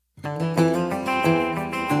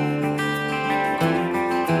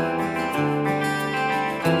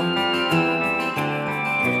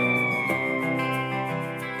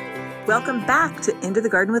Welcome back to Into the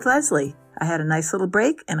Garden with Leslie. I had a nice little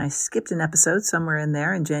break and I skipped an episode somewhere in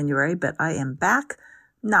there in January, but I am back,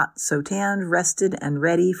 not so tanned, rested, and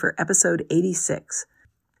ready for episode 86.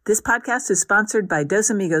 This podcast is sponsored by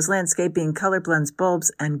Dos Amigos Landscaping, Color Blends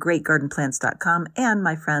Bulbs, and GreatGardenPlants.com, and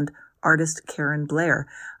my friend, artist Karen Blair.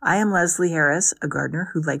 I am Leslie Harris, a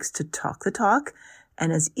gardener who likes to talk the talk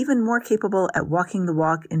and is even more capable at walking the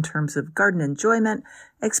walk in terms of garden enjoyment,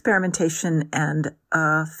 experimentation, and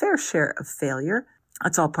a fair share of failure.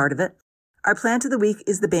 That's all part of it. Our plant of the week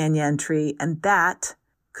is the banyan tree, and that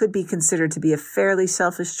could be considered to be a fairly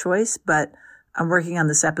selfish choice, but I'm working on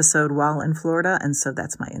this episode while in Florida, and so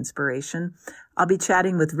that's my inspiration. I'll be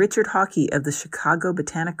chatting with Richard Hawkey of the Chicago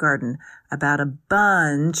Botanic Garden about a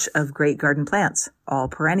bunch of great garden plants, all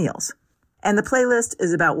perennials. And the playlist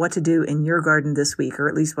is about what to do in your garden this week, or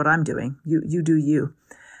at least what I'm doing. You do you.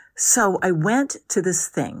 So I went to this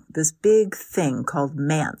big thing called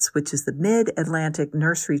MANTS, which is the Mid-Atlantic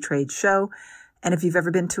Nursery Trade Show. And if you've ever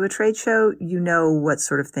been to a trade show, you know what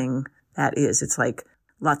sort of thing that is. It's like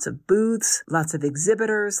lots of booths, lots of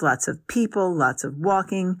exhibitors, lots of people, lots of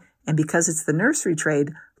walking. And because it's the nursery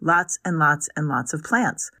trade, lots and lots and lots of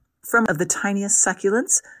plants. From of the tiniest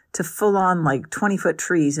succulents to full-on like 20-foot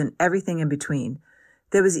trees and everything in between.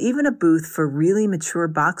 There was even a booth for really mature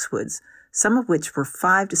boxwoods, some of which were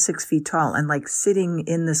 5 to 6 feet tall and like sitting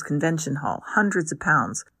in this convention hall, hundreds of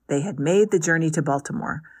pounds. They had made the journey to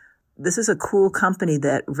Baltimore. This is a cool company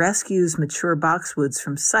that rescues mature boxwoods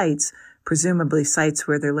from sites, presumably sites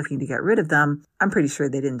where they're looking to get rid of them. I'm pretty sure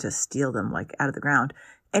they didn't just steal them like out of the ground.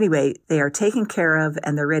 Anyway, they are taken care of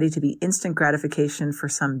and they're ready to be instant gratification for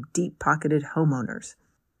some deep-pocketed homeowners.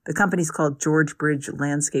 The company's called George Bridge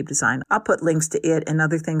Landscape Design. I'll put links to it and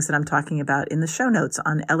other things that I'm talking about in the show notes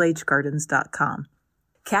on lhgardens.com.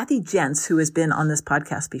 Kathy Jentz, who has been on this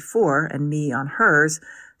podcast before, and me on hers,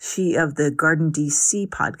 she of the Garden DC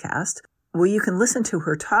podcast, well, you can listen to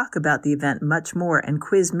her talk about the event much more and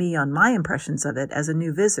quiz me on my impressions of it as a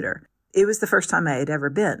new visitor. It was the first time I had ever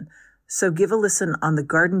been. So give a listen on the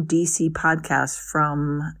Garden DC podcast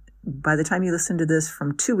from, by the time you listen to this,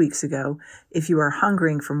 from 2 weeks ago, if you are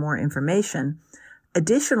hungering for more information.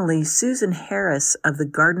 Additionally, Susan Harris of the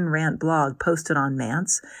Garden Rant blog posted on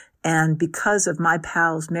MANTS, and because of my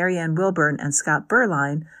pals Marianne Wilburn and Scott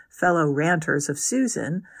Berline, fellow ranters of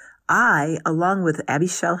Susan, I, along with Abby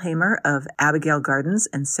Shellhamer of Abigail Gardens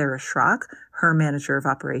and Sarah Schrock, her manager of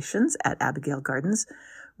operations at Abigail Gardens,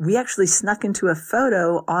 we actually snuck into a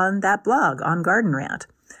photo on that blog on Garden Rant.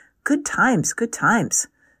 Good times.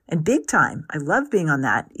 And big time. I love being on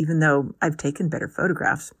that, even though I've taken better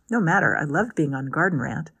photographs. No matter, I love being on Garden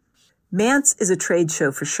Rant. MANTS is a trade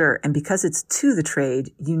show for sure, and because it's to the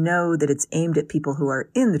trade, you know that it's aimed at people who are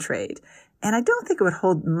in the trade. And I don't think it would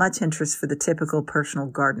hold much interest for the typical personal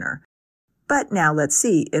gardener. But now let's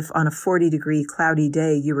see, if on a 40-degree cloudy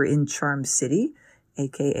day you were in Charm City,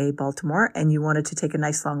 aka Baltimore, and you wanted to take a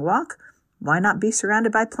nice long walk, why not be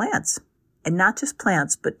surrounded by plants? And not just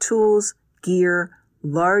plants, but tools, gear,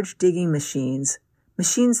 large digging machines,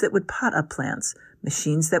 machines that would pot up plants,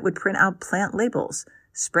 machines that would print out plant labels,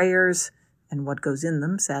 sprayers, and what goes in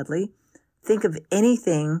them, sadly. Think of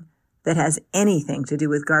anything that has anything to do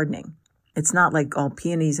with gardening. It's not like all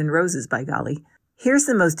peonies and roses, by golly. Here's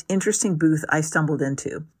the most interesting booth I stumbled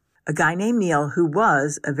into. A guy named Neil, who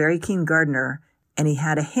was a very keen gardener, and he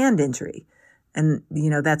had a hand injury. And,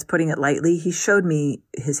 that's putting it lightly. He showed me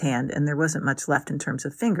his hand, and there wasn't much left in terms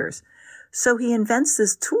of fingers. So he invents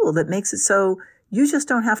this tool that makes it so you just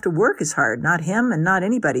don't have to work as hard, not him and not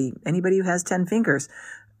anybody who has 10 fingers,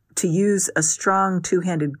 to use a strong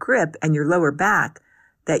two-handed grip and your lower back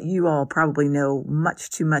that you all probably know much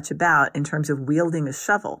too much about in terms of wielding a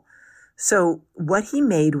shovel. So what he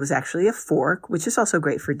made was actually a fork, which is also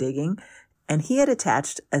great for digging. And he had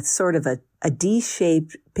attached a sort of a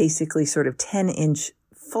D-shaped, basically sort of 10-inch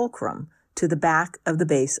fulcrum to the back of the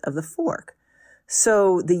base of the fork.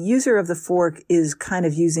 So the user of the fork is kind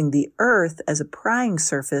of using the earth as a prying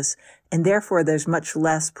surface, and therefore there's much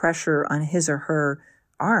less pressure on his or her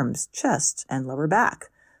arms, chest, and lower back.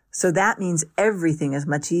 So that means everything is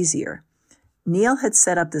much easier. Neil had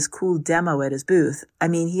set up this cool demo at his booth. I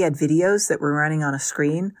mean, he had videos that were running on a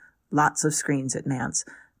screen, lots of screens at MANTS,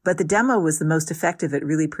 but the demo was the most effective at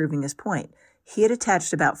really proving his point. He had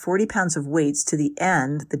attached about 40 pounds of weights to the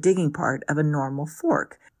end, the digging part, of a normal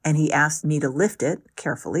fork, and he asked me to lift it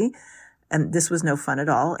carefully, and this was no fun at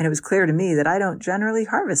all, and it was clear to me that I don't generally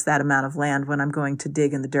harvest that amount of land when I'm going to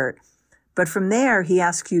dig in the dirt. But from there, he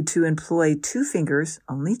asked you to employ 2 fingers,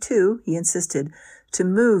 only 2, he insisted, to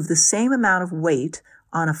move the same amount of weight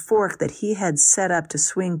on a fork that he had set up to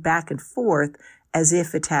swing back and forth as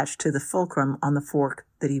if attached to the fulcrum on the fork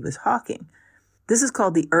that he was hawking. This is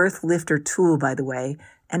called the Earth Lifter tool, by the way,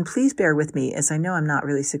 and please bear with me as I know I'm not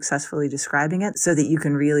really successfully describing it so that you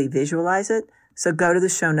can really visualize it. So go to the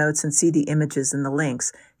show notes and see the images and the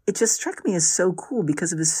links. It just struck me as so cool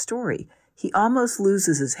because of his story. He almost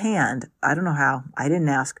loses his hand. I don't know how. I didn't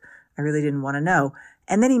ask. I really didn't want to know.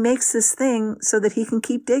 And then he makes this thing so that he can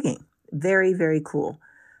keep digging. Very, very cool.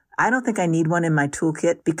 I don't think I need one in my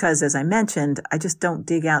toolkit because, as I mentioned, I just don't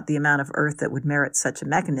dig out the amount of earth that would merit such a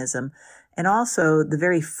mechanism. And also the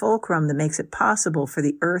very fulcrum that makes it possible for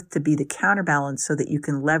the earth to be the counterbalance so that you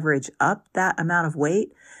can leverage up that amount of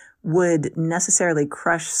weight would necessarily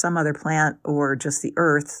crush some other plant or just the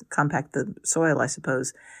earth, compact the soil, I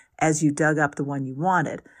suppose, as you dug up the one you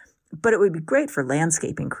wanted. But it would be great for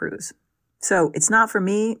landscaping crews. So it's not for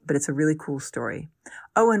me, but it's a really cool story.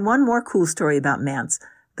 Oh, and one more cool story about Mance.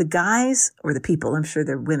 The guys, or the people, I'm sure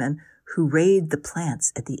they're women, who raid the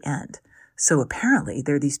plants at the end. So apparently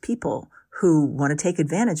there are these people who want to take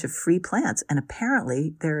advantage of free plants. And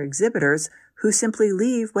apparently there are exhibitors who simply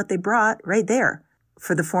leave what they brought right there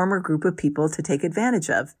for the former group of people to take advantage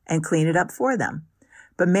of and clean it up for them.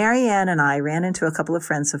 But Marianne and I ran into a couple of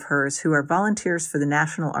friends of hers who are volunteers for the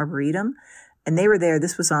National Arboretum, and they were there.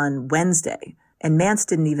 This was on Wednesday, and Mance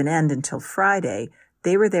didn't even end until Friday.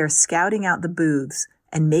 They were there scouting out the booths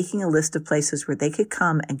and making a list of places where they could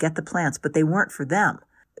come and get the plants, but they weren't for them.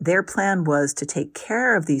 Their plan was to take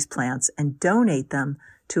care of these plants and donate them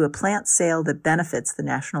to a plant sale that benefits the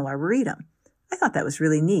National Arboretum. I thought that was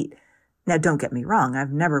really neat. Now, don't get me wrong.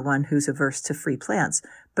 I've never one who's averse to free plants,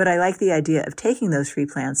 but I like the idea of taking those free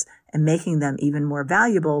plants and making them even more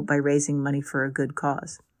valuable by raising money for a good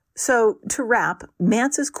cause. So to wrap,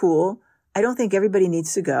 Mance is cool. I don't think everybody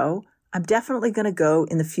needs to go. I'm definitely going to go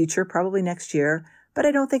in the future, probably next year, but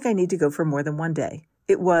I don't think I need to go for more than one day.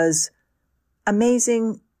 It was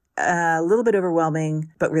amazing, a little bit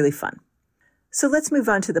overwhelming, but really fun. So let's move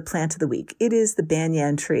on to the plant of the week. It is the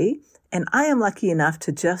banyan tree, and I am lucky enough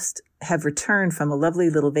to just have returned from a lovely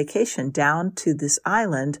little vacation down to this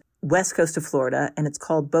island, west coast of Florida, and it's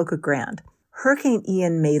called Boca Grande. Hurricane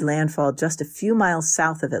Ian made landfall just a few miles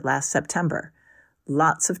south of it last September.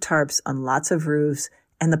 Lots of tarps on lots of roofs,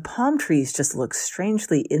 and the palm trees just look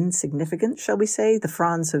strangely insignificant, shall we say. The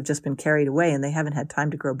fronds have just been carried away, and they haven't had time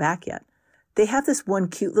to grow back yet. They have this one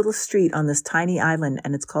cute little street on this tiny island,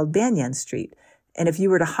 and it's called Banyan Street. And if you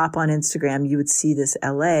were to hop on Instagram, you would see this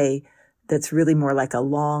LA that's really more like a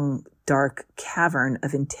long, dark cavern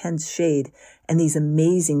of intense shade and these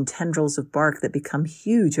amazing tendrils of bark that become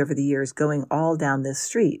huge over the years going all down this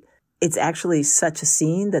street. It's actually such a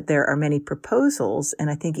scene that there are many proposals and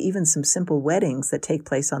I think even some simple weddings that take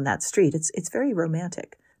place on that street. It's very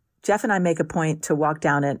romantic. Jeff and I make a point to walk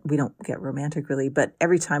down it. We don't get romantic really, but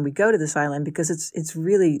every time we go to this island because it's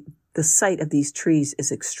really, the sight of these trees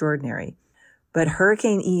is extraordinary. But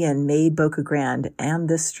Hurricane Ian made Boca Grande and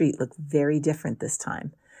this street look very different this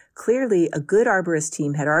time. Clearly, a good arborist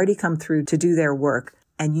team had already come through to do their work,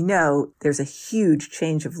 and you know there's a huge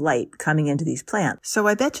change of light coming into these plants. So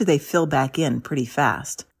I bet you they fill back in pretty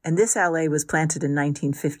fast. And this LA was planted in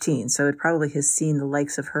 1915, so it probably has seen the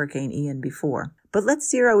likes of Hurricane Ian before. But let's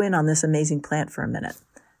zero in on this amazing plant for a minute.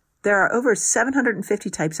 There are over 750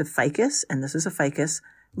 types of ficus, and this is a ficus.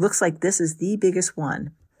 Looks like this is the biggest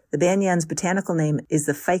one. The banyan's botanical name is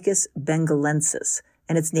the Ficus bengalensis,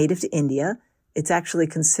 and it's native to India. It's actually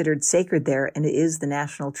considered sacred there, and it is the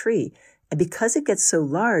national tree. And because it gets so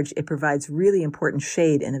large, it provides really important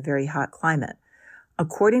shade in a very hot climate.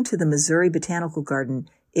 According to the Missouri Botanical Garden,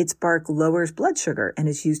 its bark lowers blood sugar and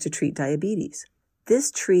is used to treat diabetes.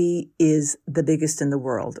 This tree is the biggest in the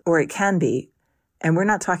world, or it can be, and we're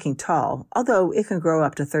not talking tall, although it can grow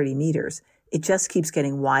up to 30 meters. It just keeps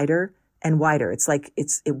getting wider and wider. It's like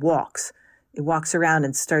it walks. It walks around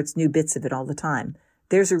and starts new bits of it all the time.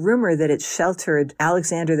 There's a rumor that it sheltered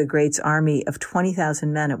Alexander the Great's army of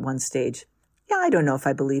 20,000 men at one stage. Yeah, I don't know if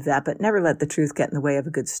I believe that, but never let the truth get in the way of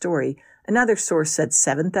a good story. Another source said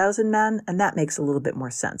 7,000 men, and that makes a little bit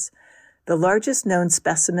more sense. The largest known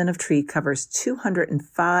specimen of tree covers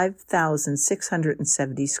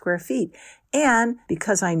 205,670 square feet. And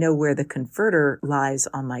because I know where the converter lies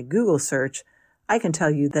on my Google search, I can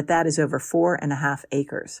tell you that that is over 4.5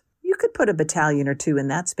 acres. You could put a battalion or two in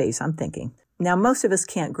that space, I'm thinking. Now, most of us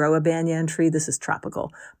can't grow a banyan tree. This is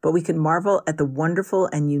tropical, but we can marvel at the wonderful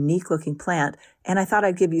and unique looking plant. And I thought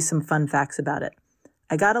I'd give you some fun facts about it.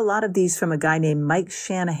 I got a lot of these from a guy named Mike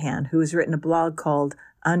Shanahan, who has written a blog called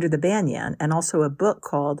Under the Banyan and also a book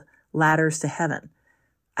called Ladders to Heaven.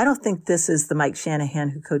 I don't think this is the Mike Shanahan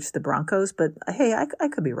who coached the Broncos, but hey, I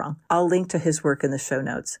could be wrong. I'll link to his work in the show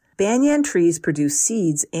notes. Banyan trees produce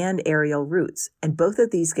seeds and aerial roots, and both of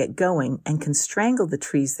these get going and can strangle the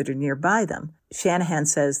trees that are nearby them. Shanahan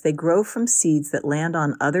says they grow from seeds that land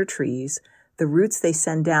on other trees. The roots they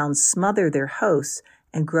send down smother their hosts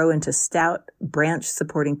and grow into stout,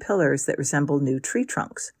 branch-supporting pillars that resemble new tree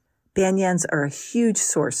trunks. Banyans are a huge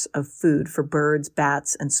source of food for birds,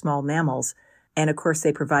 bats, and small mammals, and of course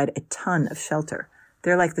they provide a ton of shelter.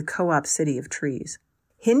 They're like the co-op city of trees.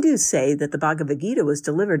 Hindus say that the Bhagavad Gita was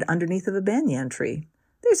delivered underneath of a banyan tree.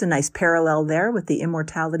 There's a nice parallel there with the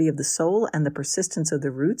immortality of the soul and the persistence of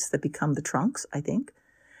the roots that become the trunks, I think.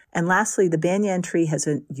 And lastly, the banyan tree has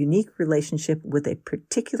a unique relationship with a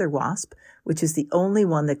particular wasp, which is the only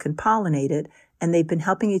one that can pollinate it, and they've been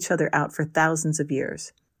helping each other out for thousands of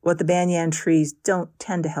years. What the banyan trees don't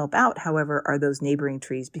tend to help out, however, are those neighboring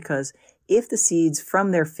trees, because if the seeds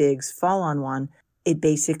from their figs fall on one, it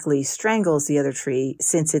basically strangles the other tree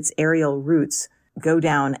since its aerial roots go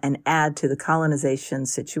down and add to the colonization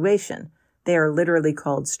situation. They are literally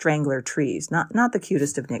called strangler trees, not the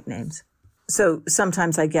cutest of nicknames. So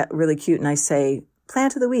sometimes I get really cute and I say,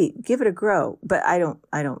 plant of the week, give it a grow. But I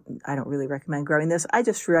don't really recommend growing this. I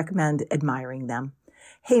just recommend admiring them.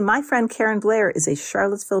 Hey, my friend Karen Blair is a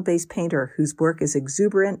Charlottesville-based painter whose work is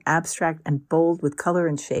exuberant, abstract, and bold with color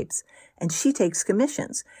and shapes. And she takes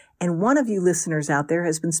commissions. And one of you listeners out there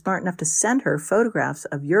has been smart enough to send her photographs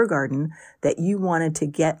of your garden that you wanted to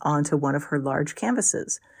get onto one of her large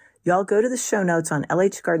canvases. Y'all go to the show notes on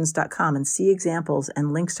lhgardens.com and see examples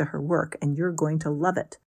and links to her work, and you're going to love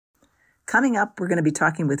it. Coming up, we're going to be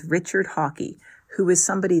talking with Richard Hawkey, who is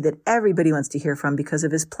somebody that everybody wants to hear from because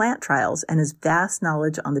of his plant trials and his vast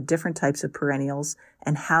knowledge on the different types of perennials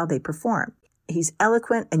and how they perform. He's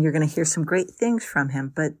eloquent, and you're going to hear some great things from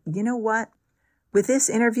him. But you know what? With this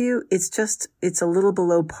interview, it's a little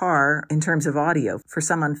below par in terms of audio for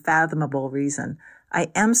some unfathomable reason. I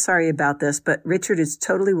am sorry about this, but Richard is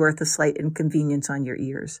totally worth the slight inconvenience on your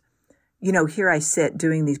ears. You know, here I sit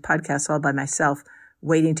doing these podcasts all by myself,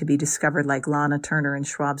 waiting to be discovered like Lana Turner in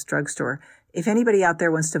Schwab's drugstore. If anybody out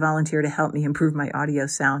there wants to volunteer to help me improve my audio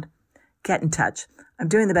sound, get in touch. I'm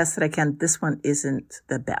doing the best that I can. This one isn't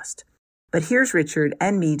the best. But here's Richard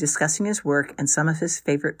and me discussing his work and some of his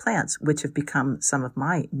favorite plants, which have become some of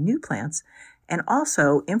my new plants, and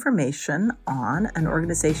also information on an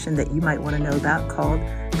organization that you might want to know about called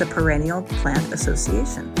the Perennial Plant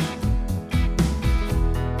Association.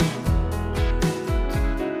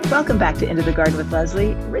 Welcome back to Into the Garden with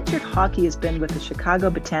Leslie. Richard Hawkey has been with the Chicago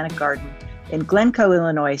Botanic Garden in Glencoe,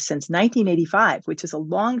 Illinois since 1985, which is a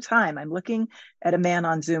long time. I'm looking at a man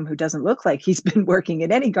on Zoom who doesn't look like he's been working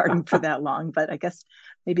in any garden for that long, but I guess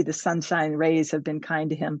maybe the sunshine rays have been kind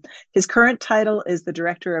to him. His current title is the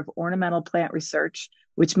Director of Ornamental Plant Research,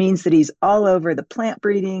 which means that he's all over the plant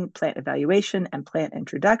breeding, plant evaluation, and plant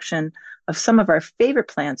introduction of some of our favorite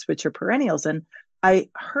plants, which are perennials. And I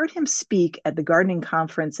heard him speak at the gardening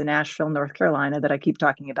conference in Asheville, North Carolina, that I keep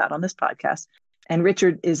talking about on this podcast. And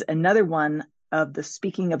Richard is another one of the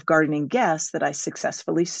Speaking of Gardening guests that I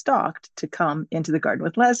successfully stalked to come into the Garden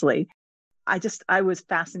with Leslie. I was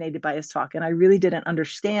fascinated by his talk, and I really didn't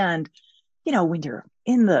understand, you know, when you're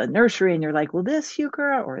in the nursery and you're like, well, this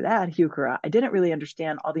heuchera or that heuchera, I didn't really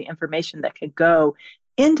understand all the information that could go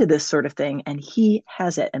into this sort of thing, and he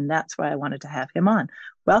has it, and that's why I wanted to have him on.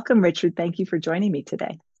 Welcome, Richard. Thank you for joining me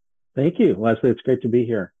today. Thank you, Leslie. It's great to be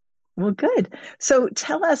here. Well, good. So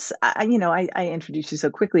tell us, I introduced you so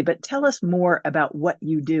quickly, but tell us more about what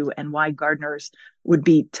you do and why gardeners would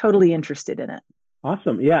be totally interested in it.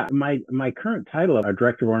 Awesome. Yeah, my current title of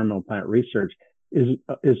Director of Ornamental Plant Research is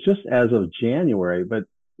just as of January, but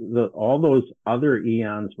all those other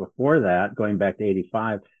eons before that, going back to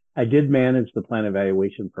 85, I did manage the plant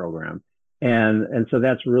evaluation program. And so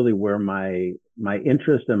that's really where my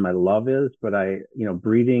interest and my love is, but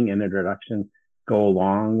breeding and introduction go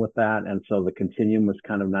along with that. And so the continuum was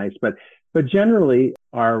kind of nice, but generally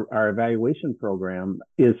our evaluation program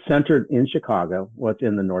is centered in Chicago. Well, it's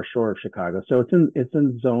in the North Shore of Chicago. So it's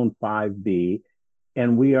in zone 5B,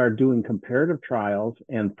 and we are doing comparative trials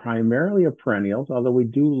and primarily of perennials, although we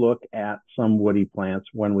do look at some woody plants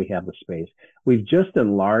when we have the space. We've just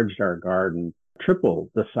enlarged our garden, tripled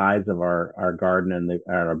the size of our garden and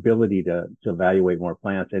our ability to evaluate more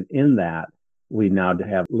plants. And in that, we now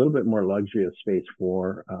have a little bit more luxury of space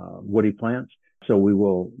for woody plants. So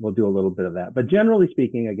we'll do a little bit of that. But generally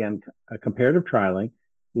speaking, again, a comparative trialing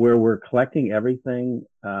where we're collecting everything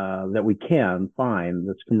that we can find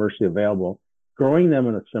that's commercially available, growing them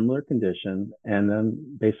in a similar condition, and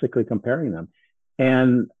then basically comparing them.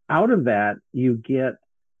 And out of that, you get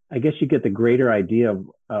I guess you get the greater idea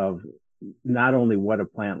of not only what a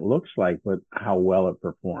plant looks like, but how well it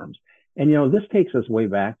performs. And, this takes us way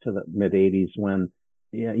back to the mid 80s when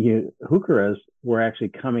heucheras were actually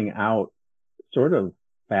coming out sort of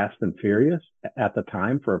fast and furious at the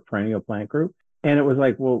time for a perennial plant group. And it was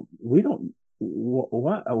like, well, we don't,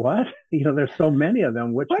 what, there's so many of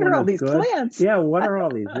them. Which what one are all is these good? plants? Yeah. What are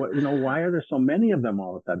all these? Why are there so many of them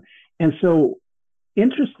all of a sudden? And so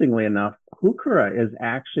interestingly enough, heuchera is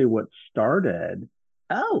actually what started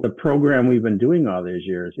the program we've been doing all these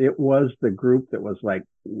years. It was the group that was like,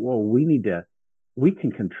 whoa, we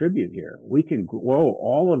can contribute here. We can grow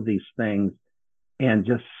all of these things and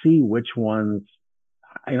just see which ones,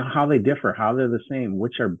 how they differ, how they're the same,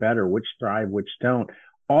 which are better, which thrive, which don't,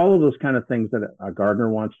 all of those kind of things that a gardener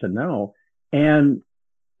wants to know. And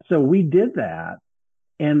so we did that.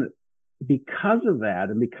 And because of that,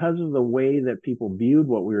 and because of the way that people viewed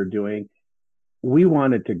what we were doing, we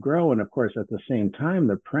wanted to grow. And of course, at the same time,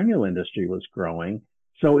 the perennial industry was growing.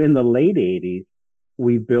 So in the late 80s,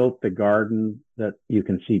 we built the garden that you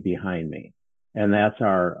can see behind me. And that's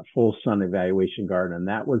our full sun evaluation garden. And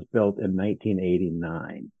that was built in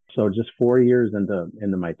 1989. So just 4 years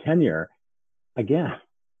into my tenure, again,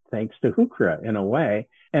 thanks to heuchera in a way.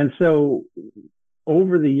 And so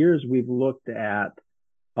over the years, we've looked at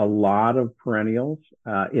a lot of perennials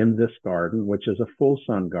in this garden, which is a full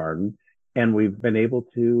sun garden. And we've been able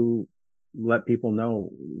to let people know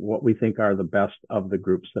what we think are the best of the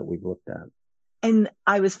groups that we've looked at. And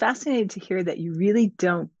I was fascinated to hear that you really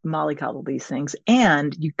don't mollycoddle these things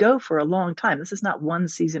and you go for a long time. This is not one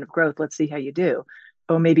season of growth. Let's see how you do.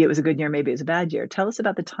 Oh, maybe it was a good year. Maybe it was a bad year. Tell us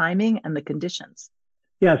about the timing and the conditions.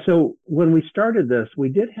 Yeah. So when we started this, we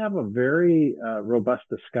did have a very robust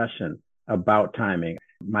discussion about timing.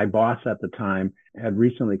 My boss at the time had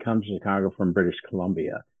recently come to Chicago from British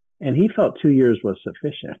Columbia, and he felt 2 years was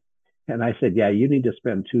sufficient. And I said, yeah, you need to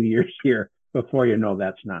spend 2 years here before you know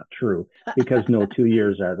that's not true, because no 2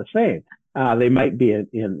 years are the same. They might be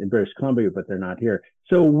in British Columbia, but they're not here.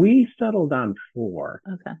 So we settled on 4,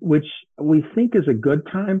 which we think is a good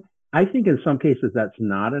time. I think in some cases that's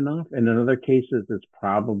not enough. And in other cases, it's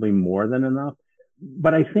probably more than enough.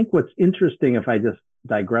 But I think what's interesting, if I just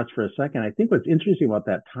digress for a second, I think what's interesting about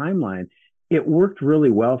that timeline, it worked really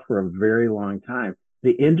well for a very long time.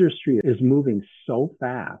 The industry is moving so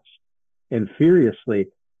fast and furiously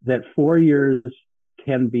that 4 years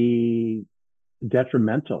can be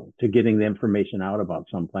detrimental to getting the information out about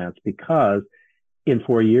some plants, because in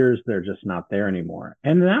 4 years, they're just not there anymore.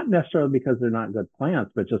 And not necessarily because they're not good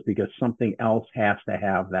plants, but just because something else has to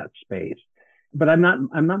have that space. But I'm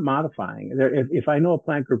not modifying. If I know a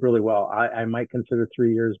plant group really well, I might consider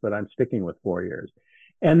 3 years, but I'm sticking with 4 years.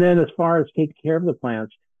 And then as far as taking care of the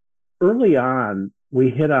plants, early on, we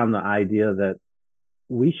hit on the idea that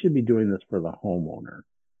we should be doing this for the homeowner.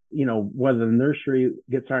 Whether the nursery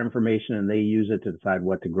gets our information and they use it to decide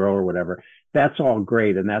what to grow or whatever, that's all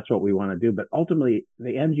great. And that's what we want to do. But ultimately,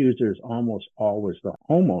 the end user is almost always the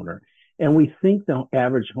homeowner. And we think the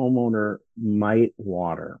average homeowner might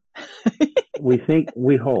water.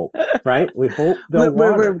 we hope, right? We hope they'll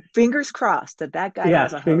water. We're fingers crossed that guy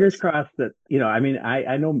has a hose. Fingers crossed that,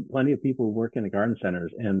 I know plenty of people who work in the garden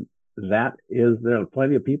centers, and there are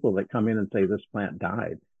plenty of people that come in and say this plant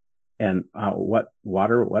died. And what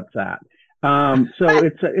water? What's that? So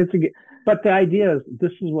but the idea is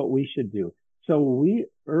this is what we should do. So we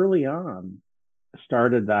early on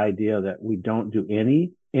started the idea that we don't do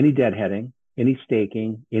any deadheading, any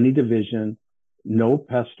staking, any division, no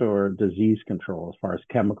pest or disease control as far as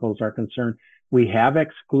chemicals are concerned. We have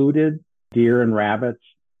excluded deer and rabbits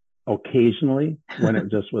occasionally when it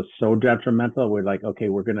just was so detrimental. We're like, okay,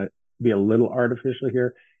 we're going to be a little artificial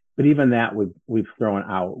here. But even that we've thrown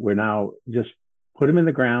out. We're now just put them in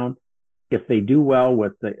the ground. If they do well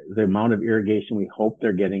with the amount of irrigation we hope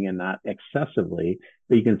they're getting, and not excessively,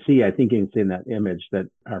 but you can see, I think you can see in that image that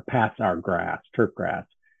our paths are grass, turf grass.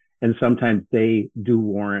 And sometimes they do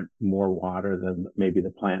warrant more water than maybe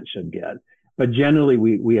the plant should get. But generally,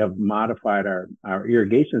 we have modified our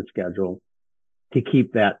irrigation schedule to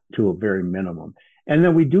keep that to a very minimum. And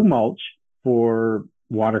then we do mulch for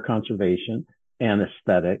water conservation and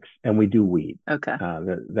aesthetics, and we do weed. Okay.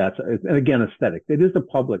 That's, again, aesthetic. It is a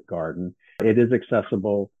public garden. It is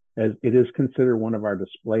accessible, as it is considered one of our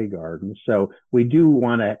display gardens. So we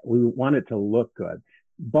want it to look good.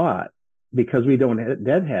 But because we don't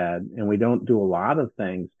deadhead and we don't do a lot of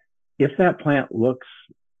things, if that plant looks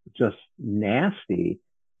just nasty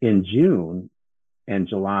in June and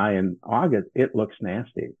July and August, it looks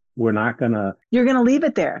nasty. You're going to leave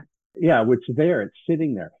it there. Yeah, it's there. It's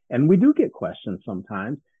sitting there. And we do get questions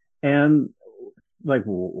sometimes. And like,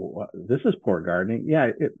 this is poor gardening.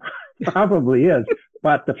 Yeah, it probably is.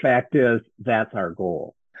 But the fact is, that's our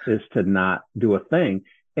goal, is to not do a thing.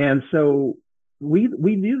 And so we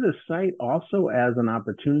view the site also as an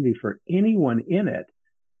opportunity for anyone in it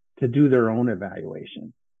to do their own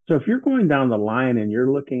evaluation. So if you're going down the line and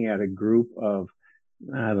you're looking at a group of,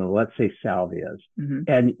 I don't know, let's say salvias,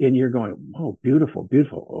 and you're going, oh, beautiful,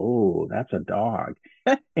 beautiful. Oh, that's a dog.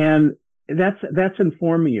 And that's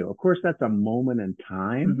informing you. Of course, that's a moment in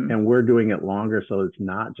time, and we're doing it longer, so it's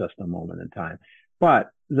not just a moment in time. But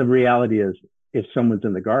the reality is, if someone's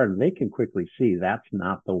in the garden, they can quickly see that's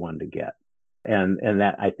not the one to get. And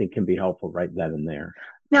that, I think, can be helpful right then and there.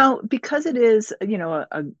 Now, because it is,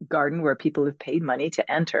 a garden where people have paid money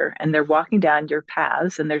to enter, and they're walking down your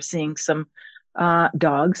paths and they're seeing some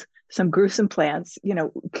dogs, some gruesome plants,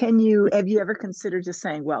 have you ever considered just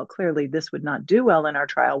saying, well, clearly this would not do well in our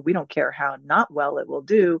trial. We don't care how not well it will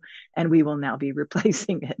do, and we will now be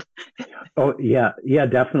replacing it. Oh, yeah,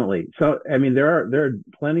 definitely. So, I mean, there are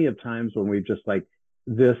plenty of times when we've just like,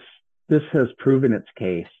 this has proven its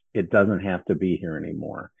case. It doesn't have to be here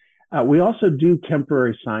anymore. We also do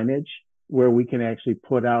temporary signage where we can actually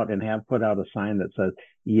put out a sign that says,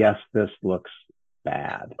 yes, this looks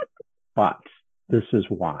bad, but this is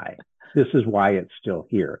why it's still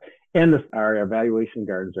here. And our evaluation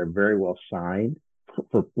gardens are very well signed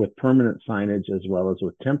with permanent signage as well as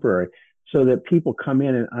with temporary, so that people come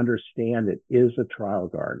in and understand it is a trial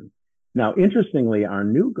garden. Now, interestingly, our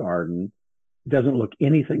new garden doesn't look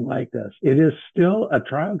anything like this. It is still a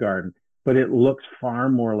trial garden, but it looks far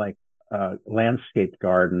more like a landscaped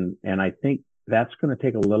garden. And I think that's going to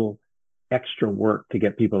take a little extra work to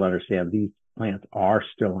get people to understand these plants are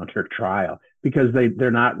still under trial, because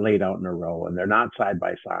they're not laid out in a row and they're not side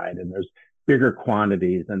by side, and there's bigger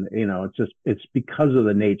quantities. And, it's because of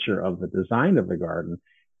the nature of the design of the garden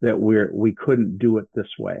that we couldn't do it this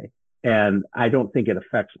way. And I don't think it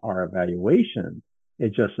affects our evaluation.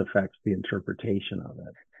 It just affects the interpretation of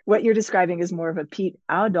it. What you're describing is more of a Pete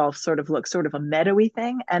Adolf sort of look, sort of a meadowy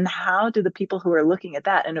thing. And how do the people who are looking at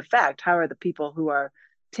that, in effect, how are the people who are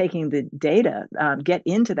taking the data get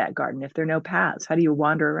into that garden if there are no paths? How do you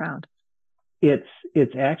wander around?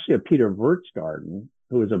 It's actually a Peter Wirtz garden,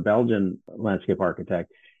 who is a Belgian landscape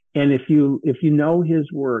architect. And if you know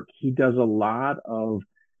his work, he does a lot of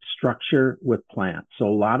structure with plants. So a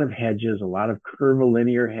lot of hedges, a lot of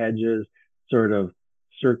curvilinear hedges, sort of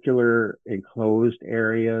circular enclosed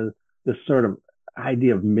areas, this sort of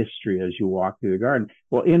idea of mystery as you walk through the garden.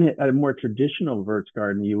 Well, in a more traditional Wirtz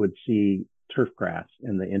garden, you would see turf grass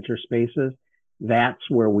in the interspaces. That's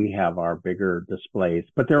where we have our bigger displays,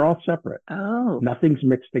 but they're all separate. Oh, nothing's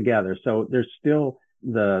mixed together. So there's still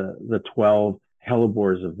the 12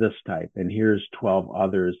 hellebores of this type, and here's 12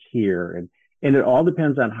 others here. And it all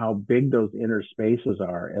depends on how big those inner spaces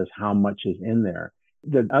are as how much is in there.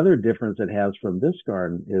 The other difference it has from this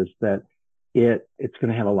garden is that it's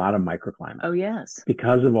going to have a lot of microclimates. Oh, yes.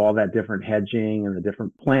 Because of all that different hedging and the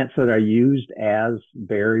different plants that are used as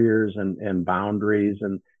barriers and boundaries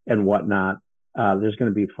and whatnot, there's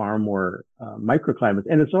going to be far more microclimates.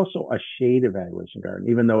 And it's also a shade evaluation garden,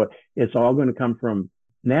 even though it's all going to come from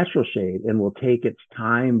natural shade and will take its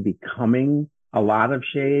time becoming a lot of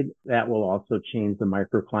shade. That will also change the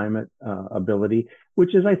microclimate ability,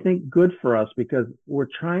 which is, I think, good for us, because we're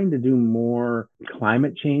trying to do more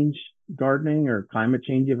climate change gardening or climate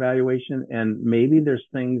change evaluation. And maybe there's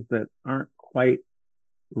things that aren't quite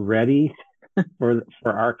ready for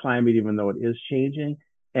our climate, even though it is changing.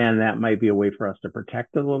 And that might be a way for us to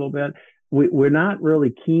protect it a little bit. We're not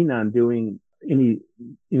really keen on doing any,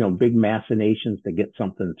 big machinations to get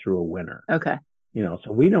something through a winter. Okay.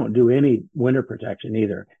 So we don't do any winter protection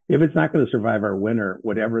either. If it's not going to survive our winter,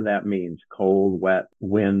 whatever that means, cold, wet,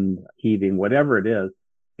 wind, heaving, whatever it is,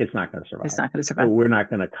 it's not going to survive. It's not going to survive. So we're not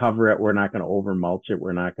going to cover it. We're not going to over mulch it.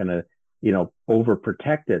 We're not going to,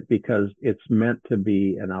 overprotect it, because it's meant to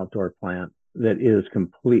be an outdoor plant that is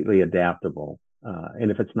completely adaptable.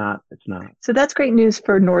 And if it's not, it's not. So that's great news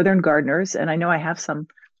for northern gardeners. And I know I have some,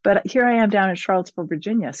 but here I am down in Charlottesville,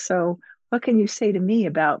 Virginia. So what can you say to me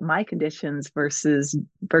about my conditions versus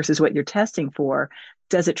what you're testing for?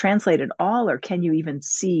 Does it translate at all, or can you even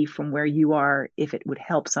see from where you are if it would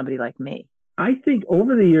help somebody like me? I think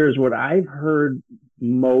over the years, what I've heard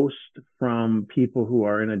most from people who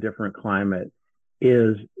are in a different climate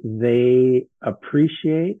is they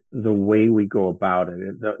appreciate the way we go about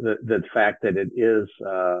it. The fact that it is,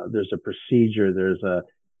 there's a procedure,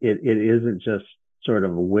 it isn't just sort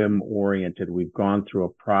of whim oriented. We've gone through a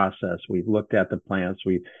process. We've looked at the plants.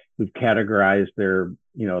 We've we've categorized their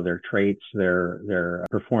traits, their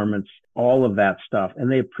performance, all of that stuff.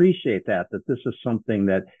 And they appreciate that this is something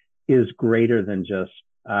that is greater than just,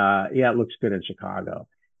 it looks good in Chicago,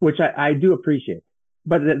 which I do appreciate.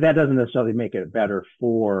 But that doesn't necessarily make it better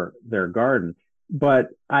for their garden. But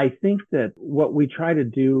I think that what we try to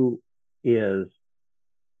do is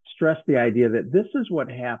stress the idea that this is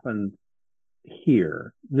what happened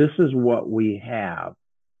here. This is what we have.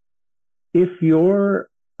 If you're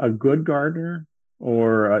a good gardener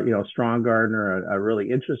or a strong gardener, a really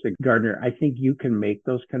interested gardener, I think you can make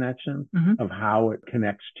those connections of how it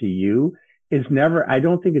connects to you. I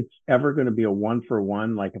don't think it's ever going to be a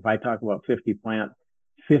 1-for-1. Like if I talk about 50 plants,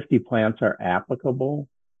 50 plants are applicable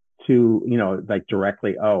to, like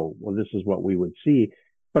directly, oh, well, this is what we would see.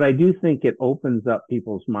 But I do think it opens up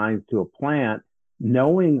people's minds to a plant.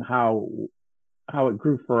 Knowing how it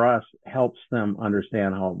grew for us helps them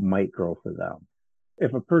understand how it might grow for them.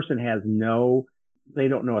 If a person they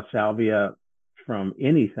don't know a salvia from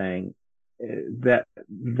anything, they're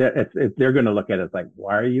going to look at it like,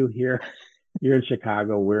 why are you here? You're in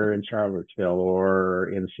Chicago, we're in Charlottesville or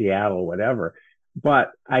in Seattle, whatever.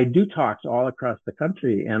 But I do talks all across the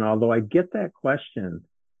country. And although I get that question,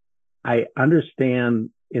 I understand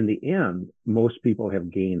in the end, most people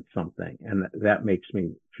have gained something. And that makes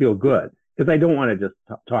me feel good because I don't want to just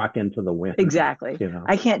talk into the wind. Exactly.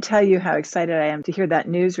 I can't tell you how excited I am to hear that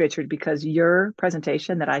news, Richard, because your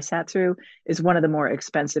presentation that I sat through is one of the more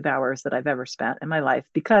expensive hours that I've ever spent in my life.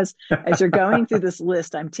 Because as you're going through this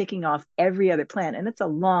list, I'm ticking off every other plant, and it's a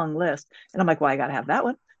long list. And I'm like, well, I got to have that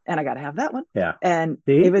one. And I got to have that one. Yeah. And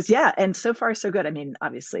it was, and so far so good. I mean,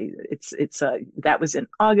 obviously that was in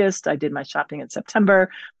August. I did my shopping in September,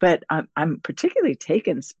 but I'm particularly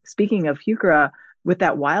taken, speaking of heuchera, with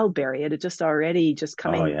that wild berry. It had just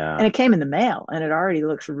coming, and it came in the mail, and it already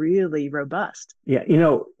looks really robust. Yeah.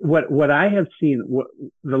 What I have seen,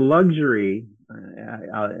 the luxury,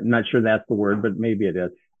 I'm not sure that's the word, but maybe it is,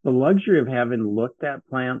 the luxury of having looked at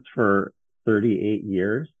plants for 38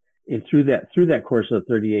 years. And through that course of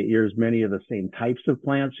 38 years, many of the same types of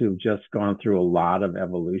plants who've just gone through a lot of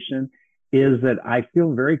evolution, is that I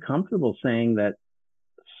feel very comfortable saying that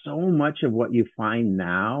so much of what you find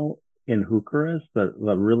now in heucheras, the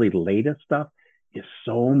really latest stuff, is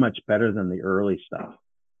so much better than the early stuff.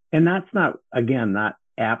 And that's not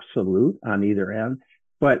absolute on either end,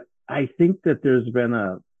 but I think that there's been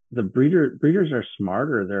the breeders are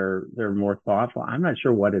smarter. They're more thoughtful. I'm not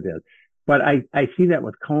sure what it is. But I see that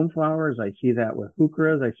with coneflowers. I see that with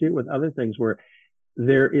heucheras. I see it with other things where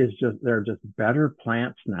there are just better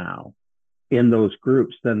plants now in those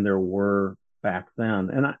groups than there were back then.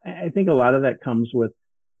 And I think a lot of that comes with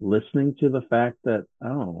listening to the fact that,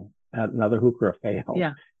 another heuchera failed.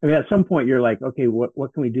 Yeah. I mean, at some point you're like, okay,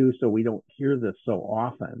 what can we do so we don't hear this so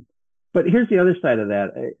often? But here's the other side of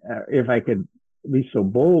that. If I could be so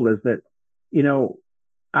bold, is that,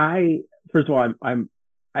 first of all,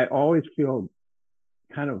 I always feel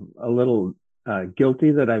kind of a little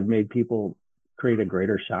guilty that I've made people create a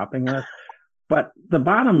greater shopping list. But the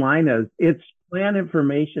bottom line is it's plant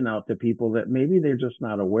information out to people that maybe they're just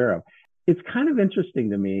not aware of. It's kind of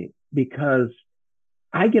interesting to me because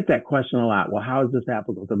I get that question a lot. Well, how is this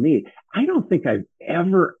applicable to me? I don't think I've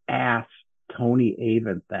ever asked Tony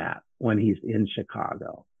Avent that when he's in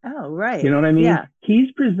Chicago. Oh, right. You know what I mean? Yeah. He's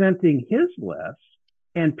presenting his list.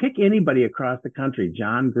 And pick anybody across the country,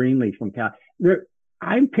 John Greenlee from Cal.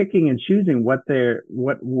 I'm picking and choosing what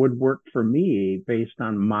would work for me based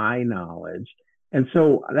on my knowledge. And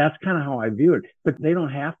so that's kind of how I view it. But they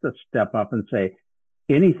don't have to step up and say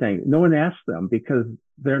anything. No one asks them because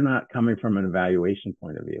they're not coming from an evaluation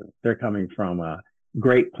point of view. They're coming from a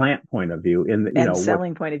great plant point of view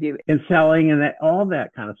selling point of view. And selling and all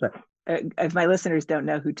that kind of stuff. If my listeners don't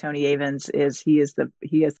know who Tony Avens is, he is the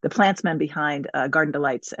plantsman behind Garden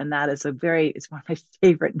Delights, and that is it's one of my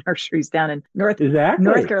favorite nurseries down in North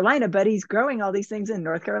Carolina. But he's growing all these things in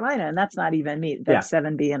North Carolina, and that's not even me. That's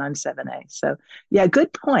 7B, and I'm 7A. So yeah,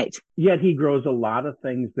 good point. Yet he grows a lot of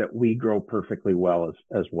things that we grow perfectly well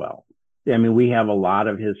as well. I mean, we have a lot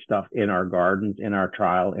of his stuff in our gardens, in our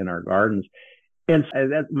trial, in our gardens. And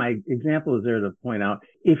that's my example is there to point out,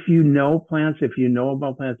 if you know plants, if you know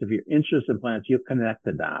about plants, if you're interested in plants, you'll connect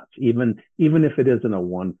the dots, even if it isn't a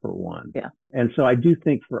 1-for-1. Yeah. And so I do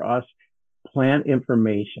think for us, plant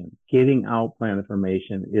information, getting out plant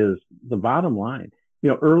information is the bottom line.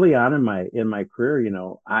 Early on in my career,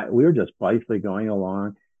 we were just blithely going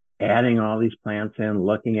along, adding all these plants in,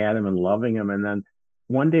 looking at them and loving them. And then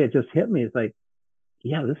one day it just hit me. It's like,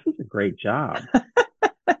 yeah, this is a great job.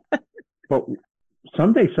 But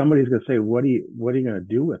someday somebody's going to say, what are you going to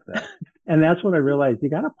do with that? And that's when I realized you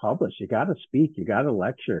got to publish, you got to speak, you got to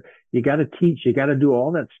lecture, you got to teach, you got to do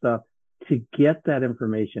all that stuff to get that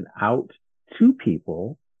information out to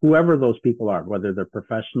people, whoever those people are, whether they're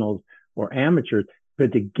professionals or amateurs,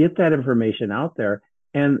 but to get that information out there.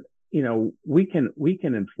 And, we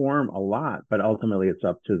can inform a lot, but ultimately it's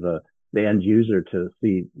up to the end user to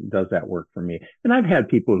see, does that work for me? And I've had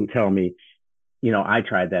people who tell me, I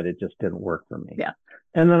tried that, it just didn't work for me. Yeah.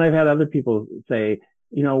 And then I've had other people say,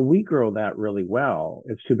 we grow that really well.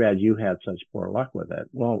 It's too bad you had such poor luck with it.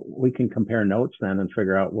 Well, we can compare notes then and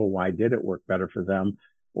figure out, well, why did it work better for them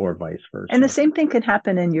or vice versa? And the same thing can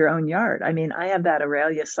happen in your own yard. I mean, I have that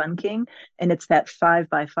Aurelia Sun King, and it's that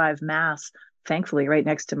 5x5 mass, thankfully, right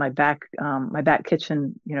next to my back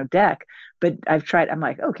kitchen, deck. But I've tried, I'm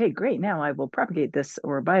like, okay, great. Now I will propagate this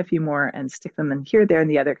or buy a few more and stick them in here, there, and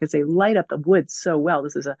the other, because they light up the wood so well.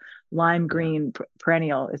 This is a lime green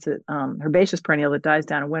perennial. It's a herbaceous perennial that dies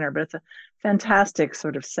down in winter, but it's a fantastic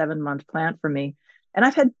sort of 7-month plant for me. And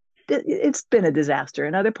it's been a disaster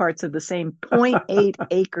in other parts of the same 0.8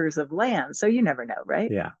 acres of land. So you never know,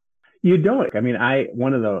 right? Yeah, you don't. I mean,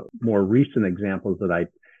 one of the more recent examples that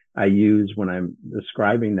I use when I'm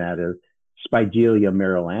describing that is Spigelia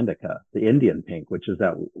marylandica, the Indian pink, which is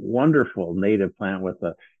that wonderful native plant with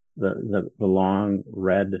the long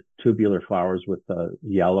red tubular flowers with the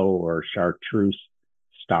yellow or chartreuse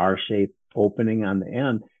star-shaped opening on the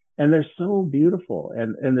end. And they're so beautiful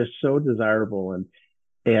and they're so desirable. And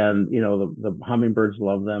the hummingbirds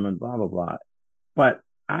love them and blah, blah, blah. But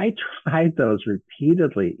I tried those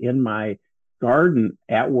repeatedly in my garden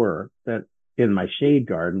at work, that in my shade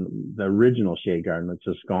garden, the original shade garden that's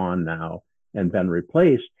just gone now and been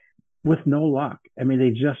replaced, with no luck. I mean, they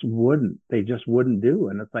just wouldn't do.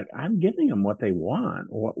 And it's like, I'm giving them what they want.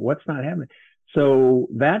 What's not happening? So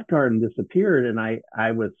that garden disappeared, and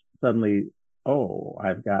I was suddenly,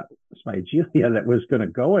 I've got Spigelia that was going to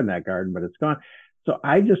go in that garden, but it's gone. So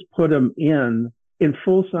I just put them in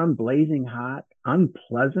full sun, blazing hot,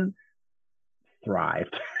 unpleasant,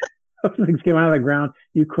 thrived. Those things came out of the ground.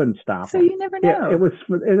 You couldn't stop them. So you never know. It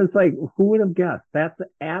was like, who would have guessed? That's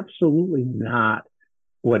absolutely not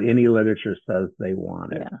what any literature says they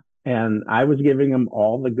wanted. Yeah. And I was giving them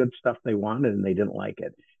all the good stuff they wanted, and they didn't like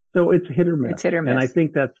it. So it's hit or miss. It's hit or miss. And I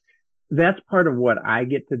think that's part of what I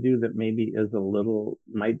get to do that maybe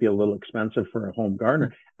might be a little expensive for a home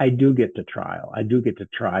gardener. I do get to trial. I do get to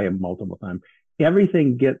try them multiple times.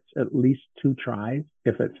 Everything gets at least 2 tries.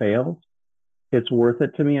 If it fails, it's worth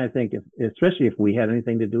it to me. I think especially if we had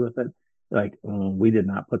anything to do with it, like we did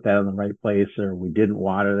not put that in the right place, or we didn't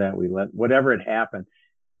water that, we let whatever had happened,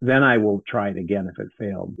 then I will try it again if it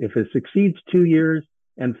failed. If it succeeds 2 years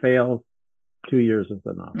and fails, 2 years is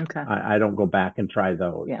enough. Okay. I don't go back and try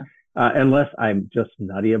those. Yeah. Unless I'm just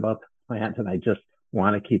nutty about the plant and I just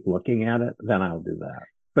want to keep looking at it, then I'll do that.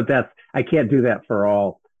 But I can't do that for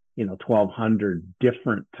all 1,200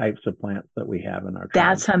 different types of plants that we have in our tribe.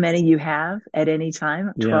 That's how many you have at any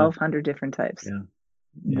time? 1,200 different types.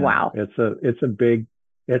 Yeah. Wow. It's a big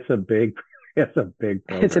program.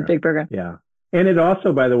 It's a big program. Yeah. And it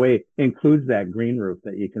also, by the way, includes that green roof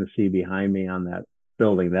that you can see behind me on that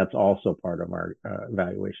building. That's also part of our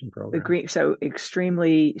evaluation program. So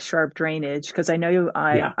extremely sharp drainage, because I know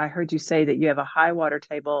I heard you say that you have a high water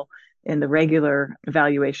table in the regular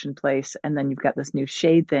evaluation place, and then you've got this new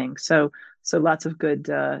shade thing. So lots of good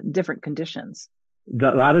different conditions.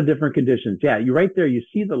 A lot of different conditions. Yeah, you're right there. You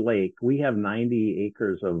see the lake. We have 90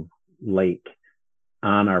 acres of lake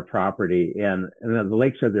on our property, and the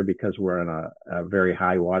lakes are there because we're on a very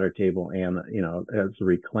high water table, and it's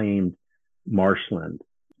reclaimed marshland.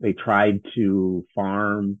 They tried to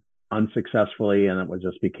farm unsuccessfully, and it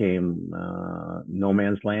just became no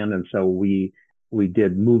man's land. And so we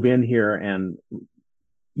did move in here and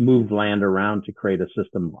move land around to create a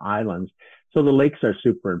system of islands. So the lakes are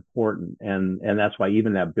super important, and that's why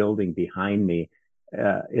even that building behind me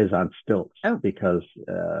is on stilts, because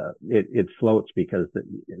it floats because the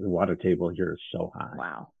water table here is so high.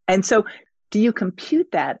 Wow. And so do you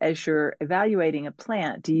compute that as you're evaluating a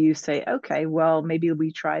plant? Do you say, okay, well, maybe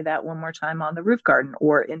we try that one more time on the roof garden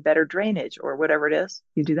or in better drainage or whatever it is?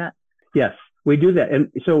 You do that? Yes, we do that.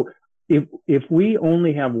 And so if we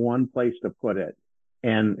only have one place to put it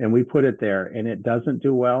and we put it there and it doesn't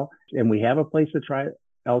do well and we have a place to try it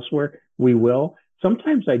elsewhere, we will.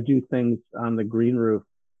 Sometimes I do things on the green roof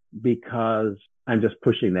because I'm just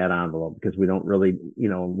pushing that envelope, because we don't really,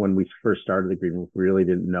 when we first started the green roof, we really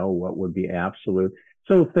didn't know what would be absolute.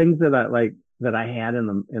 So things that I had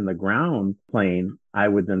in the ground plane, I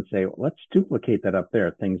would then say, well, let's duplicate that up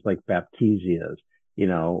there. Things like baptisias,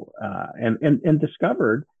 and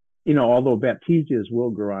discovered although Baptisias will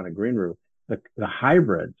grow on a green roof, the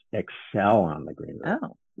hybrids excel on the green roof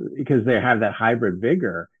because they have that hybrid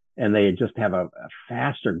vigor and they just have a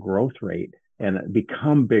faster growth rate and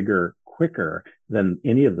become bigger quicker than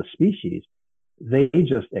any of the species. They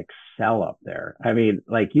just excel up there. I mean,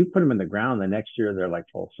 like you put them in the ground, the next year they're like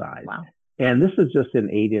full size. Wow. And this is just in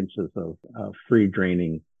 8 inches of free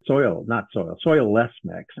draining soil less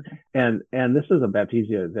mix. Okay. And this is a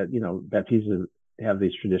Baptisia that, Baptisia have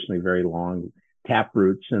these traditionally very long tap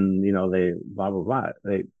roots and, they blah, blah, blah.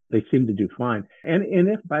 They seem to do fine. And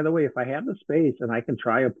if, by the way, if I have the space and I can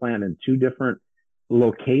try a plant in 2 different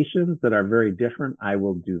locations that are very different, I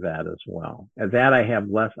will do that as well. And that I have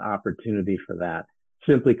less opportunity for that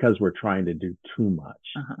simply because we're trying to do too much.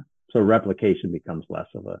 Uh-huh. So replication becomes less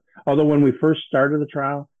of although when we first started the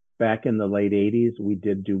trial back in the late 80s, we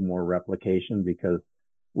did do more replication because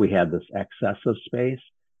we had this excess of space,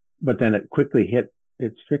 but then it quickly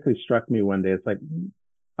struck me one day. It's like,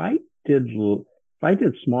 if I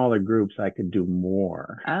did smaller groups, I could do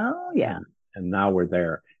more. Oh yeah. And now we're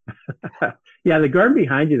there. Yeah. The garden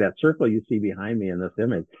behind you, that circle you see behind me in this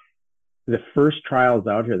image, the first trials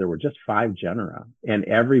out here, there were just 5 genera, and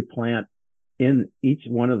every plant in each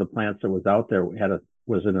one of the plants that was out there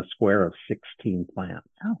was in a square of 16 plants.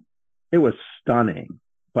 Oh, it was stunning,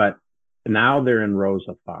 but now they're in rows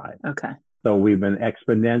of 5. Okay. So we've been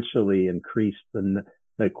exponentially increased the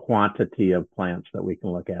quantity of plants that we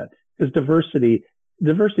can look at, because diversity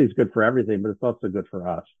is good for everything, but it's also good for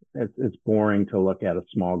us. It's boring to look at a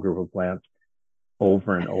small group of plants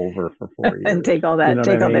over and over for 4 years and take all that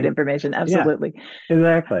that information. Absolutely. Yeah,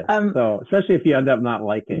 exactly. So especially if you end up not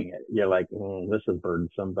liking it, you're like, this is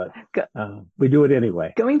burdensome, but we do it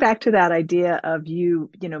anyway. Going back to that idea of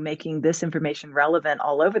you making this information relevant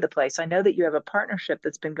all over the place, I know that you have a partnership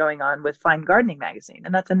that's been going on with Fine Gardening Magazine,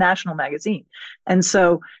 and that's a national magazine. And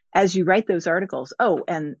so as you write those articles,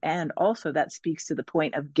 and also that speaks to the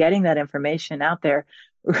point of getting that information out there.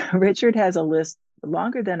 Richard has a list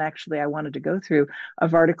longer than actually I wanted to go through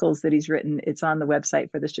of articles that he's written. It's on the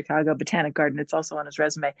website for the Chicago Botanic Garden. It's also on his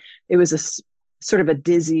resume. It was a sort of a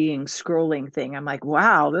dizzying scrolling thing. I'm like,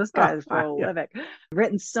 wow, this guy's prolific.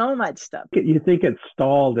 Written so much stuff. You think it's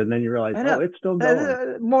stalled, and then you realize, it's still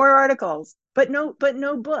going. More articles, but no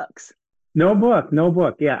books. No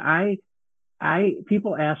book. Yeah,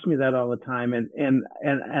 people ask me that all the time, and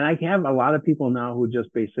I have a lot of people now who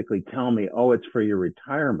just basically tell me, it's for your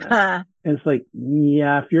retirement. And it's like,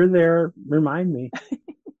 yeah, if you're there, remind me.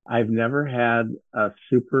 I've never had a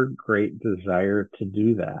super great desire to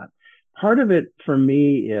do that. Part of it for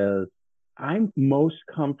me is I'm most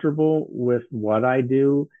comfortable with what I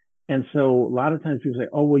do. And so a lot of times people say,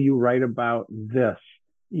 will you write about this?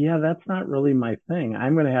 Yeah, that's not really my thing.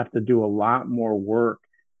 I'm going to have to do a lot more work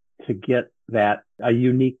to get a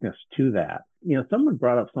uniqueness to that. Someone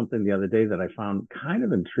brought up something the other day that I found kind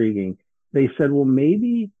of intriguing. They said, well,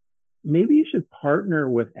 maybe you should partner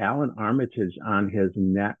with Alan Armitage on his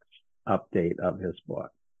next update of his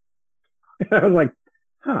book. I was like,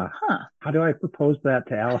 how do I propose that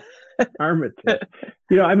to Alan Armitage?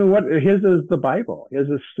 His is the Bible. His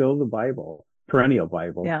is still the Bible, perennial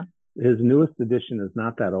Bible. Yeah. His newest edition is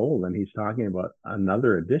not that old, and he's talking about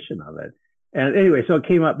another edition of it. And anyway, so it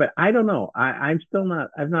came up, but I don't know. I've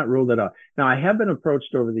not ruled it out. Now, I have been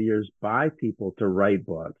approached over the years by people to write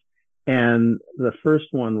books. And the first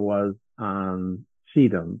one was on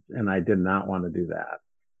sedums, and I did not want to do that.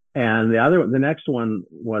 And the next one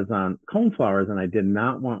was on coneflowers, and I did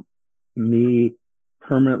not want me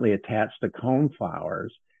permanently attached to coneflowers.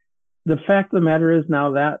 The fact of the matter is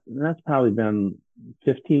now that's probably been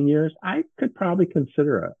 15 years. I could probably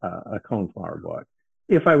consider a coneflower book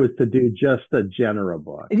if I was to do just a genera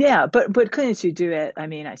book. Yeah, but couldn't you do it? I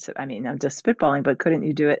mean, I'm just spitballing, but couldn't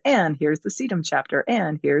you do it? And here's the sedum chapter,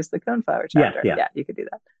 and here's the coneflower chapter. Yes, yeah, you could do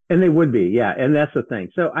that. And they would be, yeah. And that's the thing.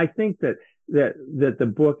 So I think that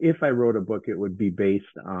the book, if I wrote a book, it would be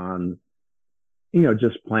based on,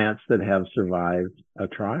 just plants that have survived a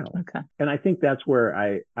trial. Okay. And I think that's where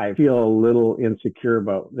I feel a little insecure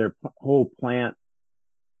about their whole plant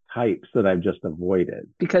types that I've just avoided.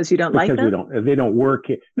 Because you don't like them? Because they don't work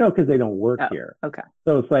here. No, because they don't work here. Okay.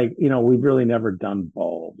 So it's like, we've really never done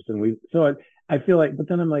bulbs. And I feel like, but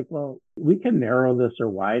then I'm like, well, we can narrow this or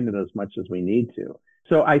widen it as much as we need to.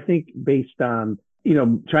 So I think based on,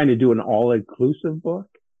 trying to do an all-inclusive book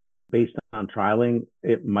based on trialing,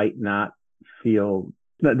 it might not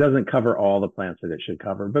that doesn't cover all the plants that it should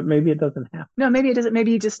cover, but maybe it doesn't have. No, maybe it doesn't.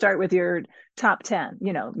 Maybe you just start with your top 10,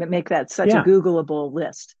 make that such a Googleable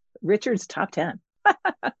list. Richard's top 10.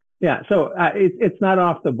 Yeah. So it's not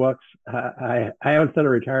off the books. I haven't set a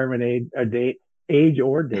retirement date, age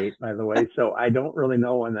or date, by the way. So I don't really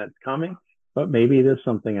know when that's coming, but maybe it is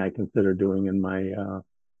something I consider doing in my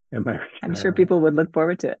I'm sure retirement. people would look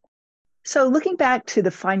forward to it. So, looking back to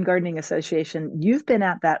the Fine Gardening Association, you've been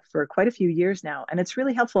at that for quite a few years now, and it's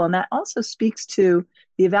really helpful. And that also speaks to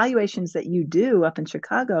the evaluations that you do up in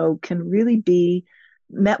Chicago can really be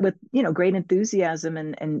met with, great enthusiasm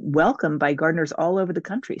and welcome by gardeners all over the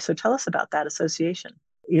country. So, tell us about that association.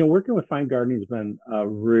 Working with fine gardening has been a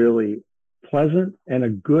really pleasant and a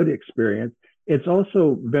good experience. It's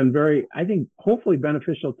also been very, I think, hopefully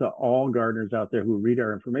beneficial to all gardeners out there who read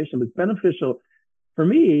our information, but it's beneficial for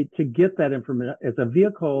me to get that information. It's a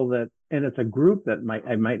vehicle and it's a group that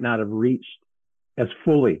I might not have reached as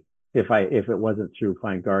fully if it wasn't through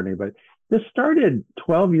fine gardening. But this started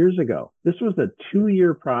 12 years ago. This was a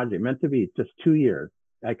 2-year project, meant to be just 2 years.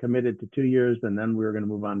 I committed to 2 years, and then we were going to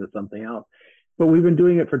move on to something else. But we've been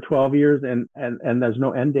doing it for 12 years, and there's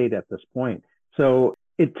no end date at this point. So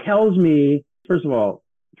it tells me, first of all,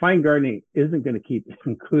 fine gardening isn't going to keep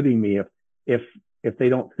including me if they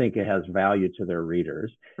don't think it has value to their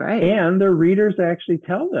readers. Right. And their readers actually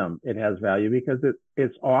tell them it has value because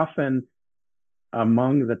it's often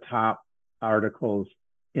among the top articles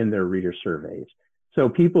in their reader surveys. So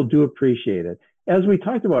people do appreciate it. As we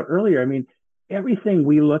talked about earlier, I mean, everything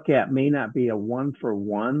we look at may not be a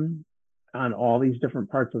one-for-one on all these different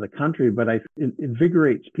parts of the country, but it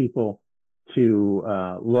invigorates people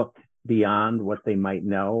to look beyond what they might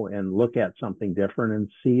know and look at something different and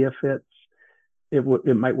see if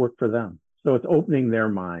it might work for them. So it's opening their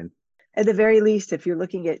mind. At the very least, if you're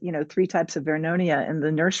looking at, 3 types of Vernonia in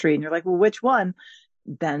the nursery and you're like, well, which one?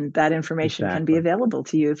 Then that information can be available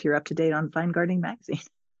to you if you're up to date on Fine Gardening Magazine.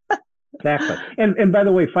 Exactly. And by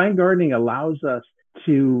the way, fine gardening allows us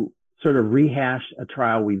to sort of rehash a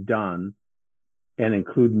trial we've done and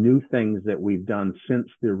include new things that we've done since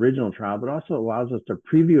the original trial, but also allows us to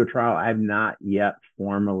preview a trial I've not yet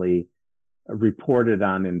formally reported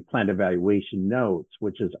on in plant evaluation notes,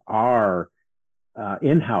 which is our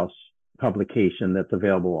in-house publication that's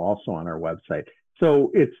available also on our website.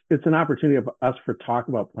 So it's an opportunity of us for talk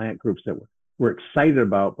about plant groups that we're excited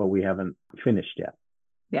about, but we haven't finished yet.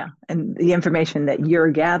 Yeah. And the information that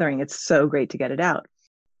you're gathering, it's so great to get it out.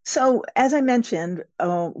 So as I mentioned,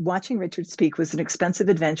 watching Richard speak was an expensive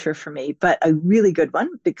adventure for me, but a really good one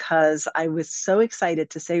because I was so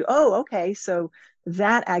excited to say, oh, okay, so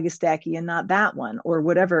that Agastache and not that one or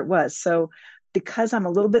whatever it was. So because I'm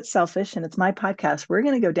a little bit selfish and it's my podcast, we're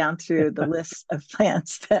going to go down through the list of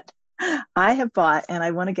plants that I have bought, and I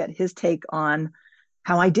want to get his take on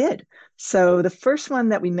how I did. So the first one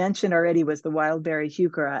that we mentioned already was the Wildberry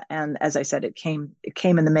heuchera, and as I said, it came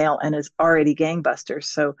in the mail and is already gangbusters.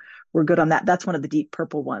 So we're good on that. That's one of the deep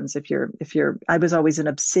purple ones. I was always an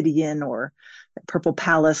obsidian or purple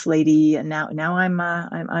palace lady, and now I'm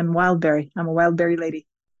Wildberry. I'm a Wildberry lady.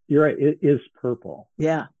 You're right. It is purple.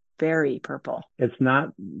 Yeah. Very purple. It's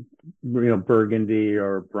not, burgundy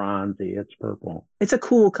or bronzy. It's purple. It's a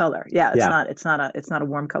cool color. Yeah, it's not a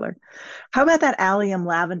warm color. How about that Allium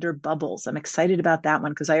lavender bubbles? I'm excited about that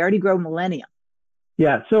one because I already grow Millennium.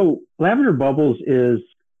 Yeah, so lavender bubbles is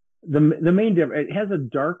the main difference. It has a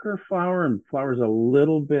darker flower and flowers a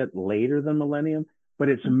little bit later than Millennium, but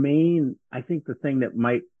its main, I think the thing that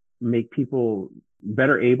might make people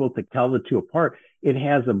better able to tell the two apart, it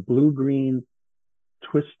has a blue-green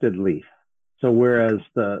twisted leaf. So whereas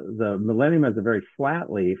the Millennium has a very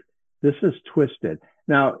flat leaf, this is twisted.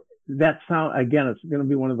 Now that sound, again, it's going to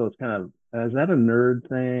be one of those kind of, is that a nerd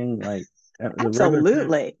thing? Like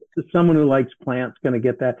absolutely. Someone who likes plants going to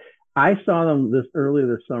get that. I saw them earlier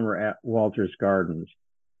this summer at Walter's Gardens,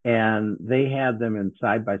 and they had them in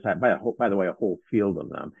side by side. By the way, a whole field of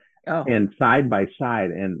them, and side by side,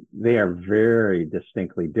 and they are very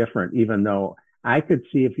distinctly different. Even though I could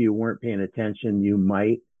see if you weren't paying attention, you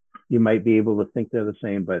might be able to think they're the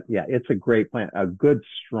same. But yeah, it's a great plant, a good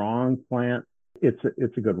strong plant. It's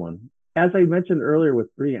a good one. As I mentioned earlier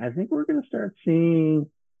with breeding, I think we're going to start seeing.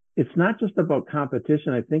 It's not just about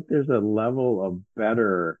competition. I think there's a level of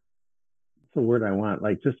better. What's the word I want?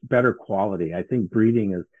 Like just better quality. I think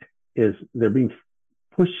breeding is they're being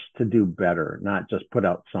pushed to do better, not just put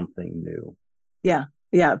out something new. Yeah.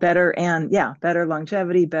 Yeah, better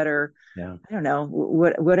longevity, better. Yeah. I don't know,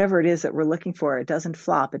 whatever it is that we're looking for. It doesn't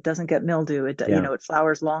flop. It doesn't get mildew. It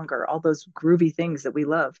flowers longer. All those groovy things that we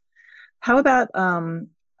love. How about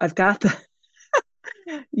I've got the.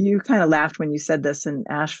 You kind of laughed when you said this in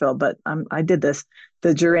Asheville, but I did this.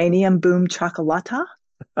 The Geranium Boom Chocolata.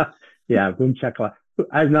 Yeah, Boom Chocolata.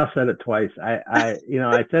 I've now said it twice. I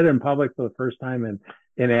said it in public for the first time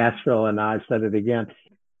in Asheville, and now I've said it again.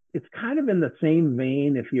 it's kind of in the same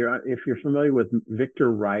vein. If you're familiar with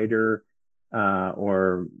Victor Rider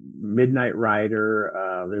or Midnight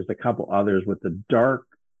Rider, there's a couple others with the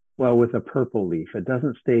with a purple leaf. It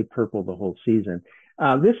doesn't stay purple the whole season.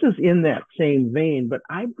 This is in that same vein, but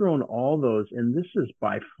I've grown all those, and this is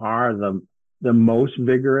by far the most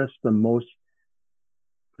vigorous, the most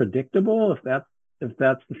predictable, if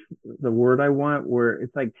that's the word I want, where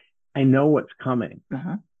it's like I know what's coming.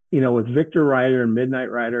 Uh-huh. With Victor Rider and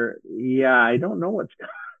Midnight Rider, I don't know what's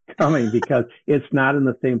coming because it's not in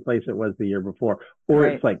the same place it was the year before, or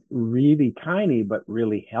It's like really tiny but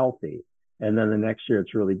really healthy, and then the next year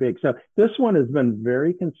it's really big. So this one has been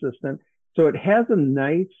very consistent. So it has a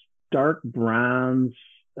nice dark bronze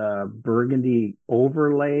burgundy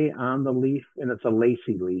overlay on the leaf, and it's a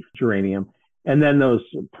lacy leaf geranium, and then those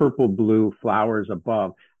purple blue flowers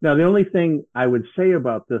above. Now, the only thing I would say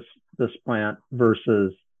about this plant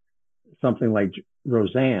versus something like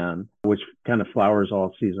Roseanne, which kind of flowers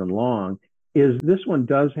all season long, is this one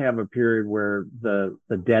does have a period where the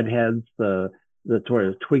deadheads, the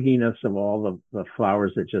twigginess of all the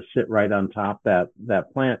flowers that just sit right on top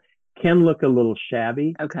that plant can look a little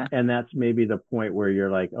shabby. Okay. And that's maybe the point where you're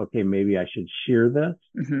like, okay, maybe I should shear this.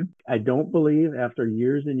 Mm-hmm. I don't believe, after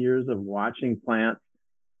years and years of watching plants,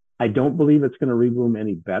 I don't believe it's going to rebloom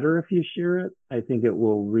any better if you shear it. I think it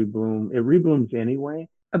will rebloom. It reblooms anyway.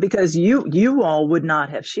 Because you all would not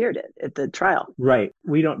have sheared it at the trial. Right.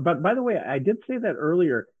 We don't. But by the way, I did say that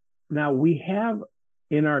earlier. Now, we have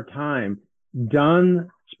in our time done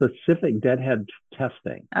specific deadhead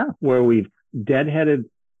testing where we've deadheaded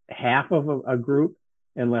half of a group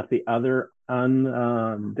and left the other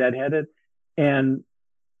undeadheaded. And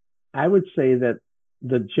I would say that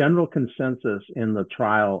the general consensus in the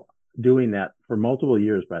trial doing that for multiple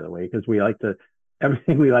years, by the way, because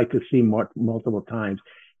everything we like to see multiple times,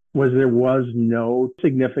 was there was no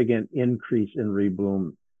significant increase in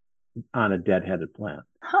rebloom on a deadheaded plant.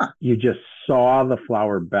 Huh. You just saw the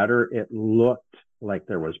flower better. It looked like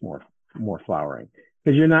there was more flowering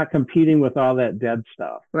because you're not competing with all that dead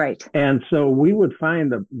stuff. Right. And so we would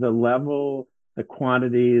find the level, the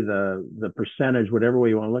quantity, the percentage, whatever way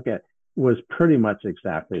you want to look at, was pretty much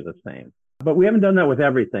exactly the same. But we haven't done that with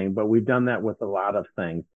everything, but we've done that with a lot of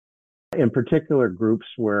things. In particular groups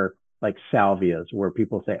where, like salvias, where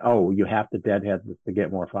people say, oh, you have to deadhead this to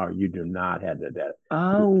get more flower. You do not have to dead.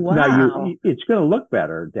 Oh, wow. Now, it's going to look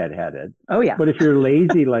better deadheaded. Oh, yeah. But if you're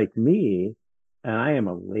lazy like me, and I am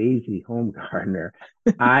a lazy home gardener,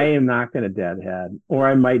 I am not going to deadhead. Or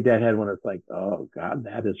I might deadhead when it's like, oh, God,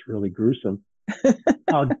 that is really gruesome.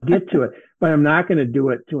 I'll get to it, but I'm not going to do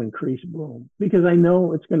it to increase bloom because I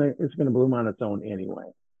know it's going to bloom on its own anyway.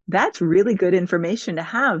 That's really good information to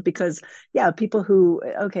have because, people who,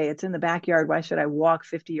 okay, it's in the backyard. Why should I walk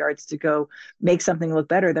 50 yards to go make something look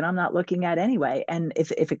better that I'm not looking at anyway? And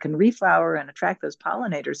if it can reflower and attract those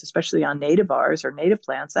pollinators, especially on nativars or native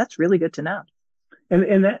plants, that's really good to know.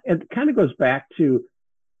 And that it kind of goes back to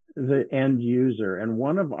the end user. And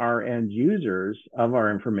one of our end users of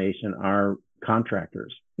our information are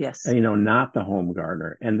contractors. Yes. Not the home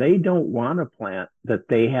gardener. And they don't want a plant that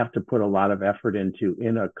they have to put a lot of effort into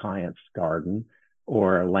in a client's garden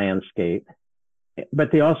or a landscape.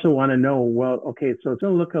 But they also want to know, well, okay, so it's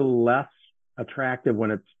going to look a less attractive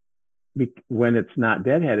when it's not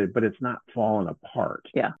deadheaded, but it's not falling apart.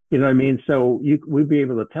 Yeah. You know what I mean? So we'd be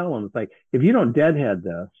able to tell them, it's like, if you don't deadhead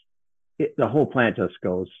this, the whole plant just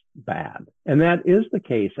goes bad. And that is the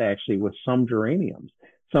case actually with some geraniums.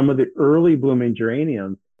 Some of the early blooming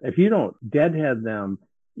geraniums, if you don't deadhead them,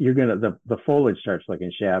 you're the foliage starts looking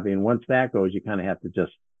shabby. And once that goes, you kind of have to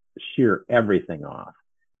just shear everything off.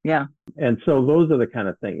 Yeah. And so those are the kind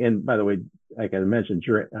of things. And by the way, like I mentioned,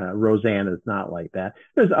 Roseanne is not like that.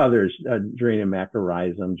 There's others, Geranium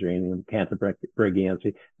macrorhizum, Geranium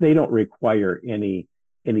cantabrigiense. They don't require any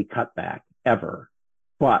cutback ever,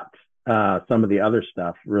 but some of the other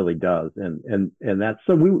stuff really does. And that's,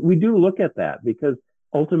 so we do look at that because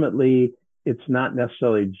ultimately it's not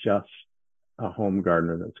necessarily just a home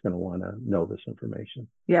gardener that's going to want to know this information.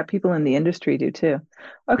 Yeah, people in the industry do too.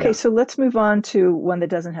 Okay, So let's move on to one that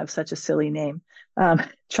doesn't have such a silly name,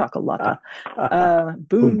 Chocolata.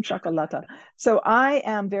 Boom Chocolata. So I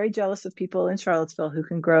am very jealous of people in Charlottesville who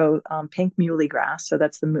can grow pink muhly grass. So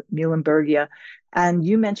that's the Muhlenbergia. And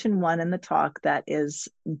you mentioned one in the talk that is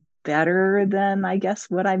better than, I guess,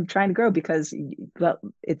 what I'm trying to grow because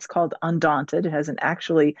it's called Undaunted. It has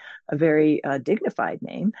actually a very dignified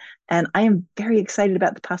name. And I am very excited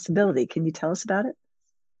about the possibility. Can you tell us about it?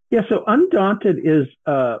 Yeah, so Undaunted is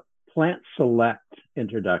a Plant Select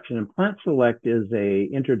introduction. And Plant Select is a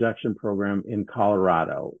introduction program in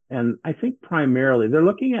Colorado. And I think primarily they're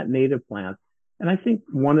looking at native plants. And I think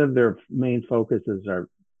one of their main focuses are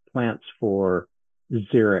plants for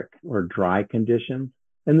xeric or dry conditions.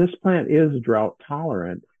 And this plant is drought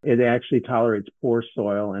tolerant. It actually tolerates poor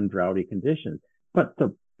soil and droughty conditions. But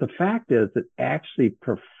the fact is it actually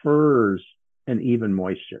prefers an even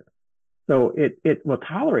moisture. So it will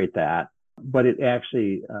tolerate that, but it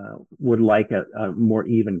actually would like a more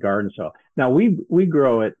even garden soil. Now we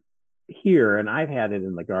grow it here, and I've had it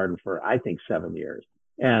in the garden for, I think, 7 years.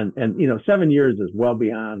 And 7 years is well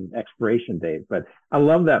beyond expiration date, but I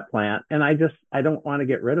love that plant, and I don't want to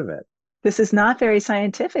get rid of it. This is not very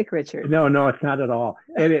scientific, Richard. No, it's not at all.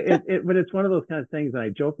 But it's one of those kind of things, and I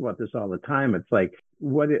joke about this all the time. It's like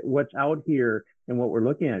what's out here and what we're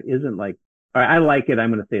looking at isn't like, I like it,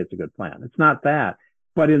 I'm going to say it's a good plant. It's not that.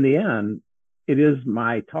 But in the end, it is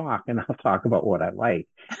my talk, and I'll talk about what I like.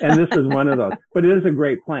 And this is one of those. But it is a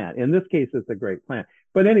great plant. In this case, it's a great plant.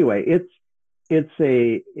 But anyway, it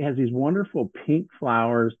has these wonderful pink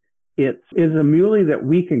flowers. It is a muhly that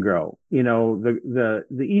we can grow. The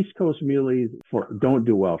East Coast muhleys don't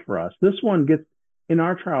do well for us. This one in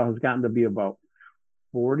our trial has gotten to be about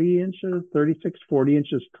 40 inches, 36, 40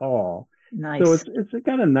 inches tall. Nice. So it's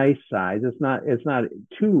got a nice size. It's not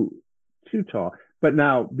too tall. But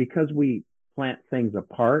now, because we plant things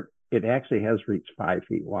apart, it actually has reached 5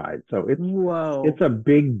 feet wide. So it's a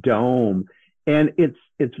big dome, and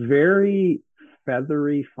it's very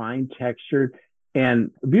feathery, fine textured,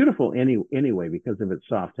 and beautiful anyway because of its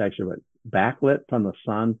soft texture. But backlit from the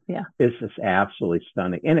sun, it's just absolutely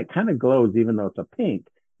stunning. And it kind of glows, even though it's a pink.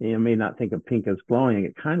 You may not think of pink as glowing.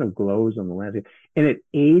 It kind of glows on the landscape, and it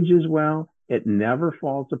ages well. It never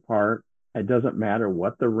falls apart. It doesn't matter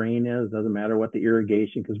what the rain is. Doesn't matter what the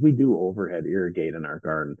irrigation, because we do overhead irrigate in our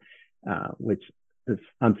garden, which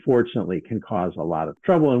unfortunately can cause a lot of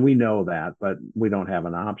trouble. And we know that, but we don't have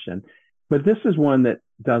an option. But this is one that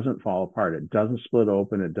doesn't fall apart. It doesn't split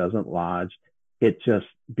open. It doesn't lodge. It just,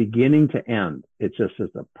 beginning to end, it just is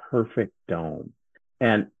a perfect dome.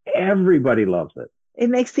 And everybody loves it. It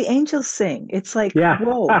makes the angels sing. It's like,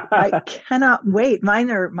 whoa, I cannot wait. Mine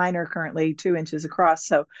are currently 2 inches across,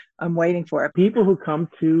 so I'm waiting for it. People who come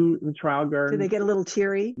to the trial garden, do they get a little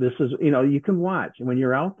teary? This is, you can watch. When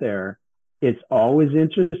you're out there, it's always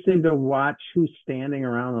interesting to watch who's standing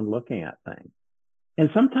around and looking at things. And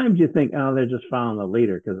sometimes you think, oh, they're just following the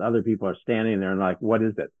leader because other people are standing there and like, what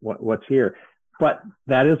is it? What's here? But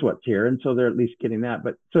that is what's here. And so they're at least getting that.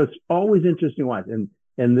 But so it's always interesting to watch.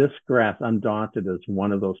 And this grass, Undaunted, is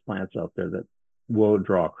one of those plants out there that will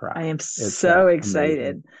draw a crowd. I am so excited.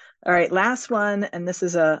 Amazing. All right, last one. And this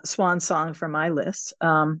is a swan song from my list.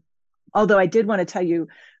 Although I did want to tell you,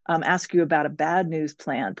 ask you about a bad news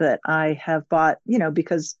plant that I have bought,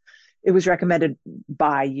 because it was recommended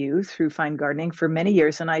by you through Fine Gardening for many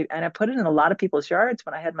years. And I put it in a lot of people's yards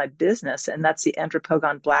when I had my business, and that's the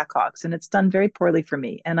Andropogon Blackhawks. And it's done very poorly for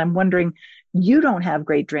me. And I'm wondering, you don't have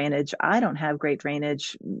great drainage. I don't have great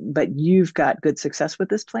drainage, but you've got good success with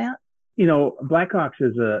this plant. Blackhawks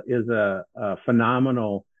is a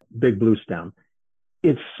phenomenal big blue stem.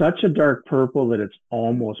 It's such a dark purple that it's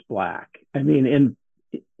almost black. I mean,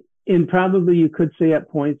 in probably you could say at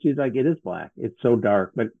points, you're like, it is black. It's so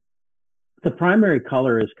dark, but the primary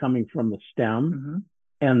color is coming from the stem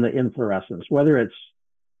and the inflorescence, whether it's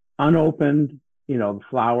unopened,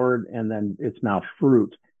 flowered, and then it's now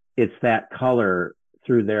fruit. It's that color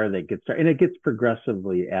through there that gets dark, and it gets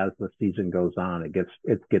progressively as the season goes on. It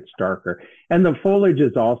gets darker, and the foliage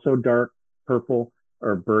is also dark purple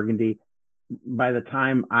or burgundy. By the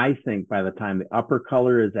time the upper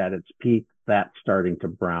color is at its peak, that's starting to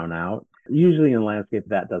brown out. Usually in landscape,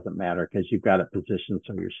 that doesn't matter because you've got it positioned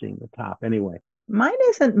so you're seeing the top anyway. Mine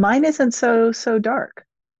isn't so dark,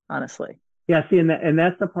 honestly. Yeah, see, and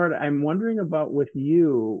that's the part I'm wondering about with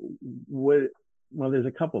you. There's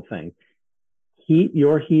a couple things.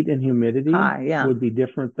 Your heat and humidity would be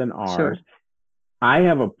different than ours. Sure. I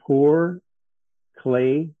have a poor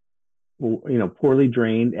clay, poorly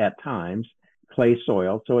drained at times, clay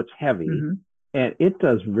soil, so it's heavy. Mm-hmm. And it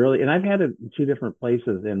does really, and I've had it in 2 different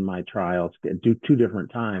places in my trials, do 2 different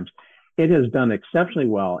times. It has done exceptionally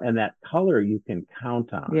well, and that color you can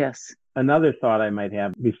count on. Yes. Another thought I might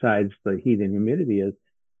have besides the heat and humidity is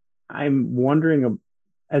I'm wondering,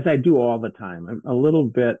 as I do all the time, I'm a little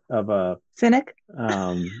bit of a cynic.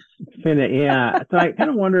 Yeah. So I kind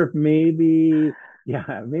of wonder if maybe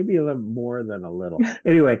a little more than a little.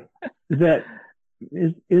 Anyway, that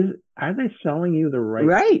are they selling you the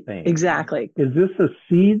right thing? Exactly. Is this a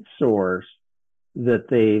seed source that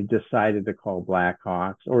they decided to call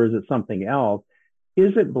Blackhawks, or is it something else?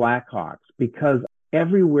 is it Blackhawks? Because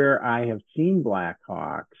everywhere I have seen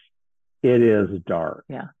Blackhawks, it is dark.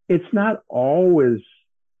 Yeah. It's not always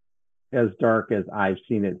as dark as I've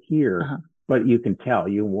seen it here, but you can tell.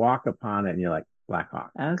 You walk upon it and you're like,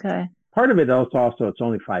 Blackhawk. Okay. Part of it is also it's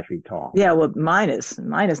only 5 feet tall. Yeah, well, mine is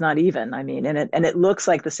not even. I mean, and it looks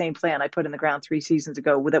like the same plant I put in the ground 3 seasons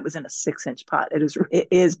ago that was in a 6-inch pot. It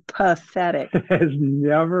is pathetic. It's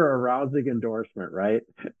never a rousing endorsement, right?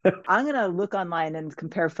 I'm gonna look online and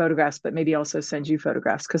compare photographs, but maybe also send you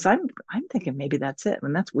photographs because I'm thinking maybe that's it. I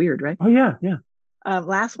mean, that's weird, right? Oh yeah.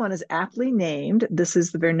 Last one is aptly named. This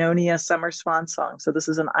is the Vernonia Summer Swan Song. So this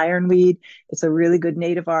is an ironweed. It's a really good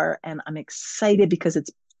native and I'm excited because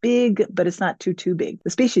it's big, but it's not too big. The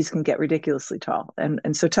species can get ridiculously tall.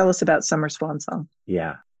 And so tell us about Summer Swan Song.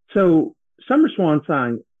 Yeah. So Summer Swan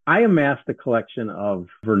Song, I amassed a collection of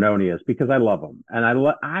Vernonias because I love them. And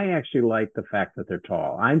I actually like the fact that they're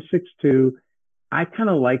tall. I'm 6'2". I kind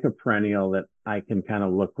of like a perennial that I can kind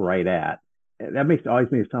of look right at. That always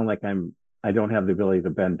makes it sound like I don't have the ability to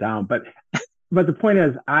bend down. But the point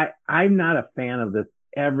is, I'm not a fan of this.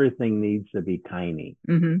 Everything needs to be tiny.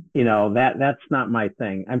 Mm-hmm. You know, that's not my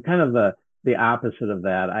thing. I'm kind of the opposite of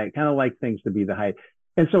that. I kind of like things to be the height.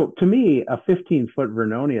 And so to me, a 15-foot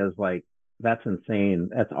Vernonia is like, that's insane.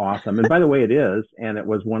 That's awesome. And by the way, it is. And it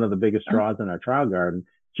was one of the biggest draws in our trial garden,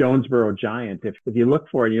 Jonesboro Giant. If you look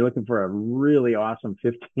for it, you're looking for a really awesome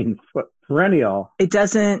 15-foot perennial. It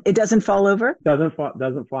doesn't fall over? Doesn't flop,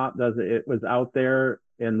 does it? It was out there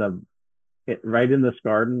right in this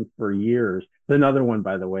garden for years. Another one,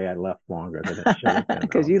 by the way, I left longer than it should have been.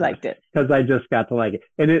 Because you liked it. Because I just got to like it.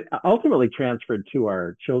 And it ultimately transferred to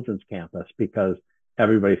our children's campus because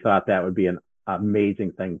everybody thought that would be an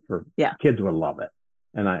amazing thing for kids would love it.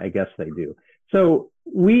 And I guess they do. So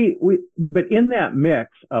but in that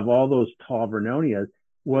mix of all those tall Vernonias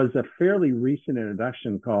was a fairly recent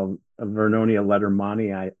introduction called Vernonia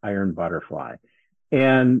lettermanni iron butterfly.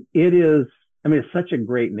 And it is, I mean, it's such a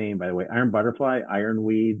great name, by the way. Iron butterfly,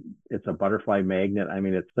 ironweed. It's a butterfly magnet. I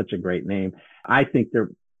mean, it's such a great name. I think there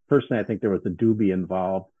was a doobie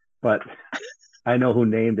involved, but I know who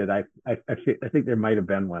named it. I think there might have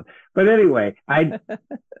been one. But anyway,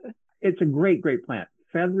 it's a great plant.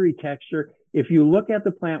 Feathery texture. If you look at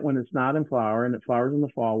the plant when it's not in flower, and it flowers in the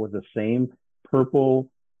fall with the same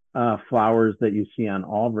purple flowers that you see on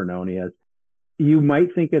all Vernonias, you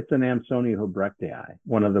might think it's an Amsonia hubbrechtii,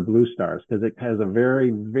 one of the blue stars, because it has a very,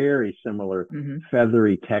 very similar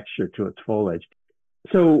feathery texture to its foliage.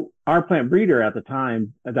 So our plant breeder at the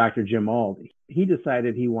time, Dr. Jim Auld, he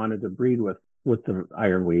decided he wanted to breed with the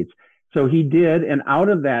ironweeds. So he did, and out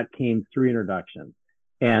of that came 3 introductions.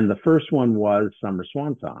 And the first one was Summer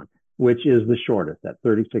Swan Song, which is the shortest at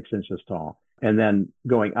 36 inches tall. And then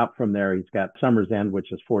going up from there, he's got Summer's End,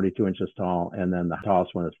 which is 42 inches tall. And then the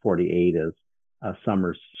tallest one is 48, is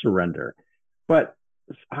Summer's Surrender. But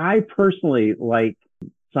I personally like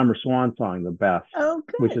Summer Swan Song the best,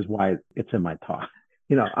 which is why it's in my talk,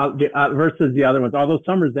 versus the other ones. Although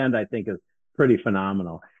Summer's End, I think, is pretty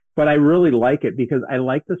phenomenal. But I really like it because I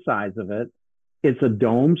like the size of it. It's a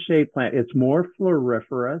dome-shaped plant. It's more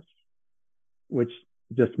floriferous, which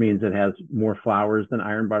just means it has more flowers than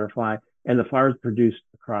iron butterfly. And the flowers produced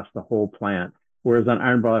across the whole plant. Whereas on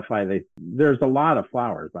iron butterfly, there's a lot of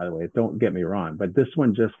flowers, by the way. Don't get me wrong. But this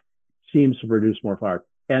one just seems to produce more flowers.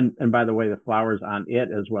 And by the way, the flowers on it,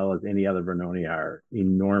 as well as any other Vernonia, are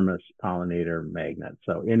enormous pollinator magnets.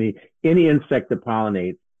 So any insect that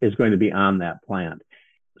pollinates is going to be on that plant.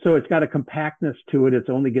 So it's got a compactness to it. It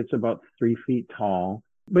only gets about 3 feet tall.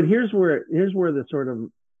 But here's where the sort of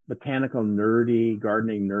botanical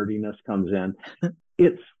gardening nerdiness comes in.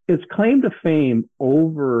 Its claim to fame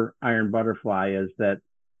over iron butterfly is that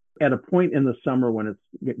at a point in the summer when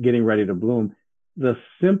it's getting ready to bloom, the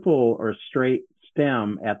simple or straight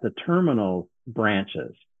stem at the terminal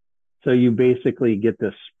branches. So you basically get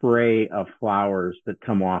this spray of flowers that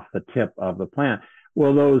come off the tip of the plant.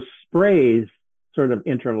 Well, those sprays sort of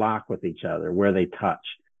interlock with each other where they touch.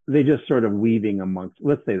 They just sort of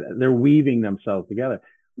let's say that they're weaving themselves together,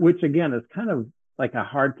 which again is kind of like a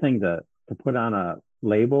hard thing to put on a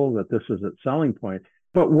label that this is its selling point.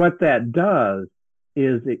 But what that does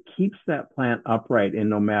is it keeps that plant upright in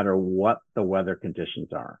no matter what the weather conditions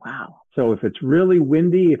are. Wow. So if it's really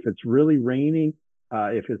windy, if it's really raining,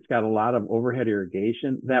 if it's got a lot of overhead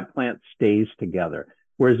irrigation, that plant stays together.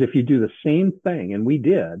 Whereas if you do the same thing, and we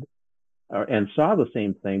did, and saw the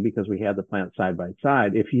same thing because we had the plant side by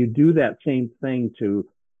side, if you do that same thing to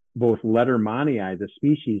both lettermanni, the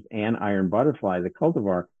species, and iron butterfly, the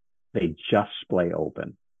cultivar, they just splay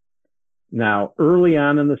open. Now, early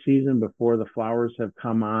on in the season, before the flowers have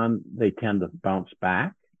come on, they tend to bounce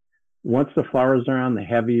back. Once the flowers are on, the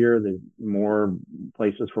heavier, the more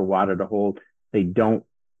places for water to hold, they don't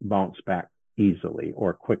bounce back easily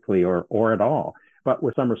or quickly or at all. But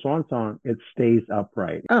with Summer Swan Song, it stays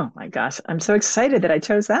upright. Oh my gosh, I'm so excited that I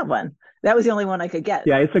chose that one. That was the only one I could get.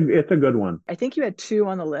 Yeah, it's a good one. I think you had two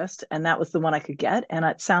on the list, and that was the one I could get. And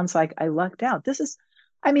it sounds like I lucked out.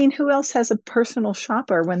 I mean, who else has a personal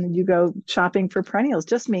shopper when you go shopping for perennials?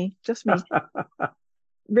 Just me, just me.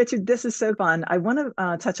 Richard, this is so fun. I want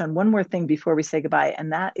to touch on one more thing before we say goodbye,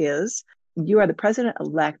 and that is you are the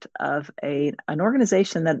president-elect of an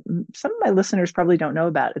organization that some of my listeners probably don't know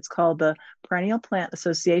about. It's called the Perennial Plant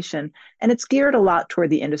Association, and it's geared a lot toward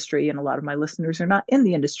the industry, and a lot of my listeners are not in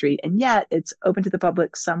the industry, and yet it's open to the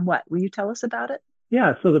public somewhat. Will you tell us about it?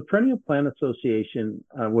 Yeah, so the Perennial Plant Association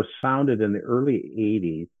was founded in the early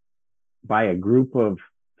 80s by a group of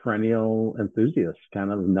perennial enthusiasts,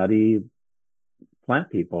 kind of nutty plant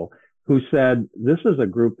people, who said, this is a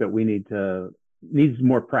group that needs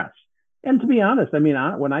more press. And to be honest, I mean,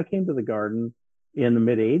 when I came to the garden in the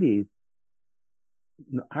mid 80s,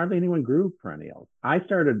 hardly anyone grew perennials. I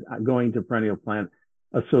started going to Perennial Plant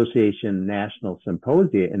Association National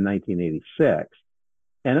Symposia in 1986.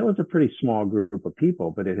 And it was a pretty small group of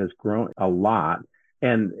people, but it has grown a lot.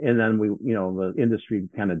 And then the industry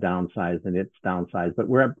kind of downsized and it's downsized, but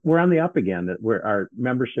we're on the up again. Our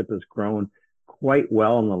membership has grown quite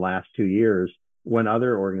well in the last 2 years when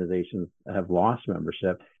other organizations have lost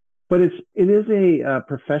membership. But it is a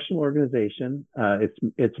professional organization.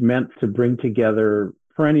 It's meant to bring together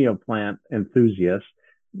perennial plant enthusiasts,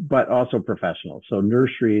 but also professionals. So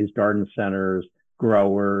nurseries, garden centers,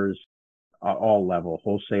 growers, all level,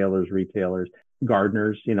 wholesalers, retailers,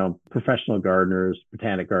 gardeners, professional gardeners,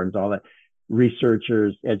 botanic gardens, all that,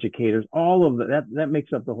 researchers, educators, all of that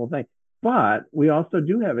makes up the whole thing. But we also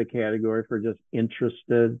do have a category for just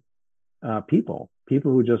interested people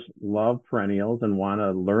who just love perennials and want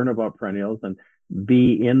to learn about perennials and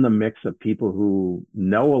be in the mix of people who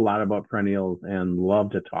know a lot about perennials and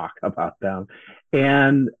love to talk about them.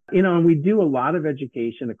 And, and we do a lot of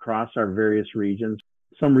education across our various regions.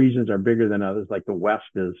 Some regions are bigger than others, like the West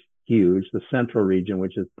is huge. The Central region,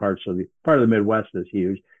 which is part of the Midwest, is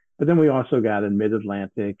huge. But then we also got a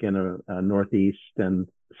Mid-Atlantic and a Northeast and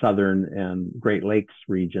Southern and Great Lakes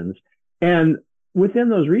regions. And within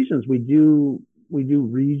those regions, we do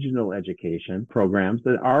regional education programs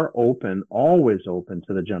that are always open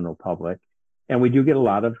to the general public. And we do get a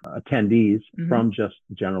lot of attendees from just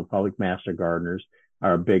general public. Master gardeners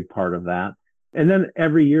are a big part of that. And then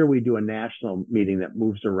every year we do a national meeting that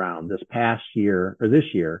moves around. This year,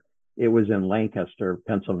 it was in Lancaster,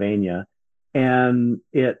 Pennsylvania, and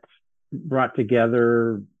it brought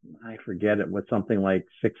together, I forget it was something like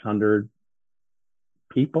 600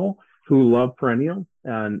 people who love perennials,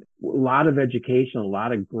 and a lot of education, a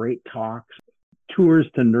lot of great talks, tours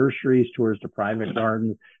to nurseries, tours to private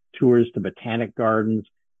gardens, tours to botanic gardens,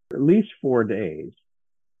 at least 4 days.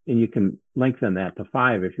 And you can lengthen that to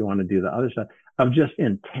 5 if you want to do the other stuff of just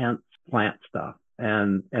intense plant stuff.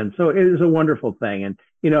 And so it is a wonderful thing. And,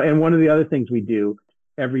 and one of the other things we do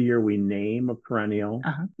every year, we name a perennial.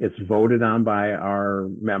 It's voted on by our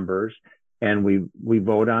members, and we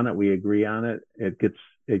vote on it. We agree on it. It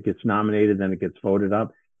gets nominated, then it gets voted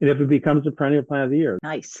up. And if it becomes a perennial plant of the year.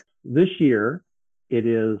 Nice. This year, it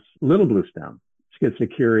is little blue stem,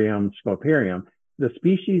 Schizocurium scoparium, the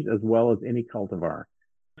species as well as any cultivar.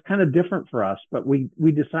 It's kind of different for us, but we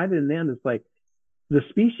decided in the end, it's like the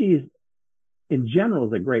species in general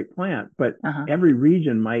is a great plant, but every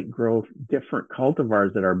region might grow different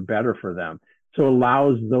cultivars that are better for them. So it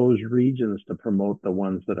allows those regions to promote the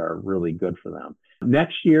ones that are really good for them.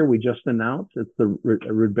 Next year, we just announced it's the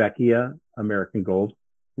Rudbeckia American Gold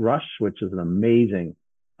Rush, which is an amazing,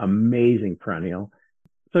 amazing perennial.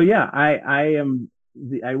 So yeah, I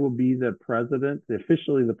will be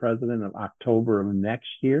officially the president of October of next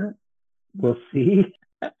year. We'll see.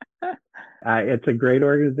 It's a great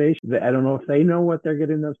organization. I don't know if they know what they're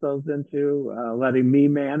getting themselves into, letting me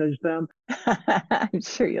manage them. I'm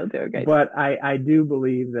sure you'll do a great job. But I do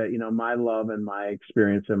believe that, my love and my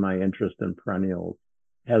experience and my interest in perennials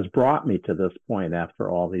has brought me to this point after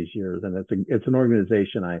all these years. And it's an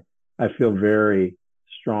organization I feel very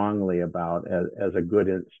strongly about as a good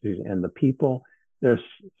institution. And the people, there's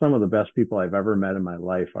some of the best people I've ever met in my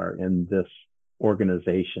life are in this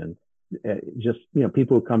organization. just,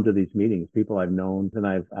 people who come to these meetings, people I've known, and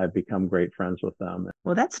I've become great friends with them.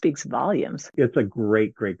 Well, that speaks volumes. It's a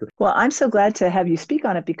great, great. Well, I'm so glad to have you speak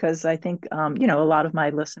on it because I think, a lot of my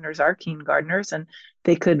listeners are keen gardeners and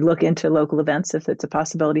they could look into local events if it's a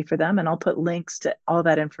possibility for them. And I'll put links to all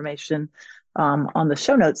that information on the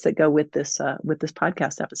show notes that go with this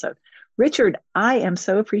podcast episode. Richard, I am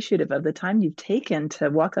so appreciative of the time you've taken to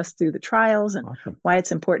walk us through the trials and Awesome. Why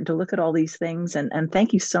it's important to look at all these things. And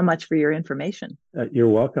thank you so much for your information. You're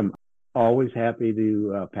welcome. Always happy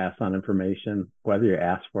to pass on information, whether you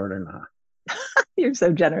ask for it or not. You're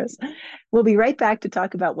so generous. We'll be right back to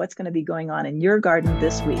talk about what's going to be going on in your garden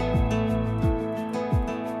this week.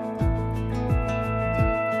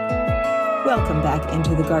 Welcome back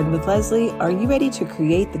into the Garden with Leslie. Are you ready to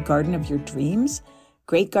create the garden of your dreams?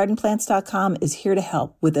 GreatGardenPlants.com is here to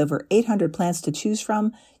help. With over 800 plants to choose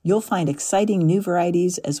from, you'll find exciting new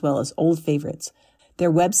varieties as well as old favorites.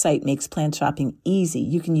 Their website makes plant shopping easy.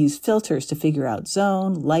 You can use filters to figure out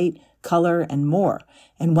zone, light, color, and more.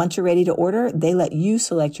 And once you're ready to order, they let you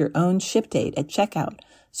select your own ship date at checkout,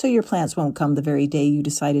 so your plants won't come the very day you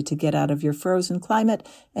decided to get out of your frozen climate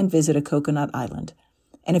and visit a coconut island.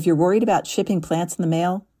 And if you're worried about shipping plants in the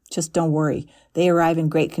mail, just don't worry. They arrive in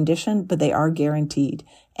great condition, but they are guaranteed.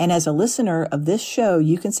 And as a listener of this show,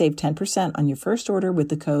 you can save 10% on your first order with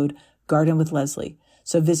the code GardenWithLeslie.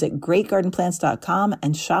 So visit GreatGardenPlants.com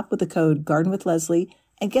and shop with the code GardenWithLeslie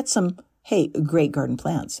and get some, great garden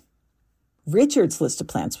plants. Richard's list of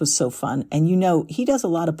plants was so fun, and he does a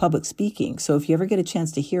lot of public speaking, so if you ever get a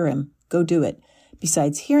chance to hear him, go do it.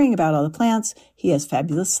 Besides hearing about all the plants, he has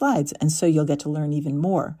fabulous slides, and so you'll get to learn even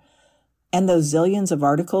more. And those zillions of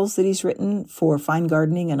articles that he's written for fine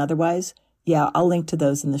gardening and otherwise, I'll link to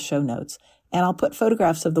those in the show notes. And I'll put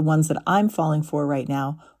photographs of the ones that I'm falling for right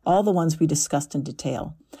now, all the ones we discussed in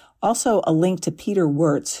detail. Also, a link to Peter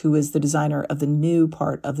Wirtz, who is the designer of the new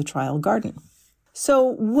part of the trial garden. So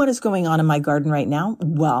what is going on in my garden right now?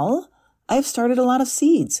 Well, I've started a lot of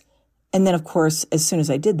seeds. And then, of course, as soon as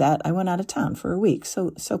I did that, I went out of town for a week.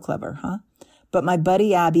 So clever, huh? But my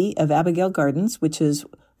buddy Abby of Abigail Gardens, which is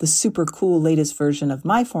the super cool latest version of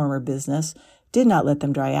my former business, did not let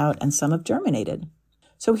them dry out, and some have germinated.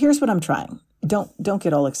 So here's what I'm trying. Don't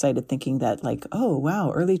get all excited thinking that oh,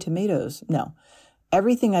 wow, early tomatoes. No.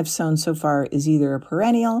 Everything I've sown so far is either a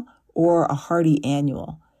perennial or a hardy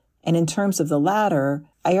annual. And in terms of the latter,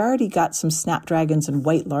 I already got some snapdragons and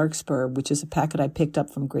white larkspur, which is a packet I picked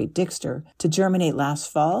up from Great Dixter, to germinate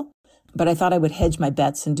last fall. But I thought I would hedge my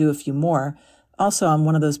bets and do a few more. Also, I'm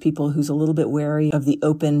one of those people who's a little bit wary of the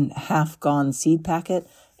open, half-gone seed packet,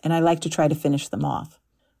 and I like to try to finish them off.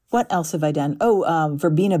 What else have I done?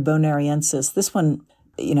 Verbena bonariensis. This one,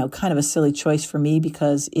 kind of a silly choice for me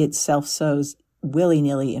because it self-sows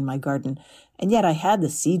willy-nilly in my garden. And yet I had the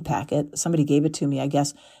seed packet. Somebody gave it to me, I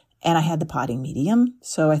guess. And I had the potting medium.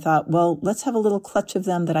 So I thought, well, let's have a little clutch of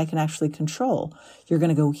them that I can actually control. You're going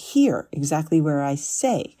to go here, exactly where I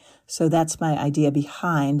say. So that's my idea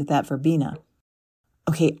behind that verbena.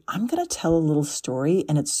 Okay, I'm going to tell a little story,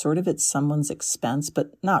 and it's sort of at someone's expense,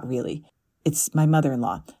 but not really. It's my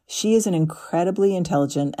mother-in-law. She is an incredibly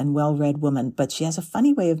intelligent and well-read woman, but she has a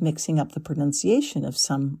funny way of mixing up the pronunciation of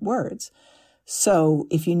some words. So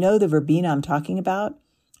if you know the verbena I'm talking about,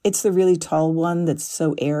 it's the really tall one that's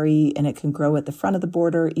so airy and it can grow at the front of the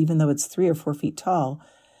border, even though it's 3 or 4 feet tall.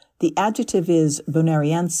 The adjective is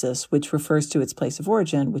bonariensis, which refers to its place of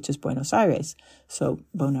origin, which is Buenos Aires. So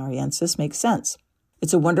bonariensis makes sense.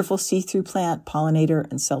 It's a wonderful see-through plant, pollinator,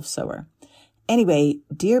 and self-sower. Anyway,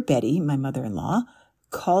 dear Betty, my mother-in-law,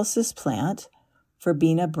 calls this plant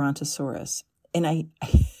Verbena brontosaurus. And I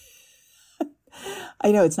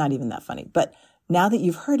know it's not even that funny, but now that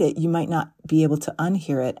you've heard it, you might not be able to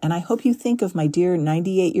unhear it. And I hope you think of my dear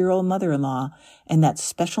 98-year-old mother-in-law and that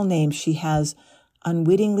special name she has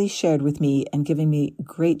unwittingly shared with me and given me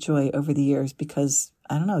great joy over the years because,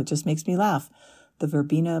 I don't know, it just makes me laugh. The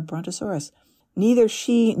Verbena brontosaurus. Neither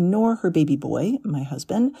she nor her baby boy, my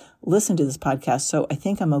husband, listen to this podcast, so I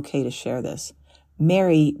think I'm okay to share this.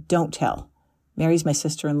 Mary, don't tell. Mary's my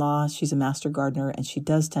sister-in-law. She's a master gardener, and she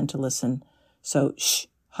does tend to listen. So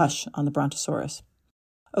hush on the brontosaurus.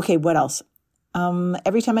 Okay, what else?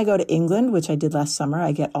 Every time I go to England, which I did last summer,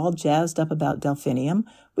 I get all jazzed up about delphinium,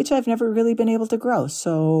 which I've never really been able to grow.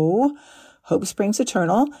 So hope springs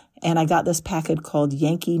eternal, and I got this packet called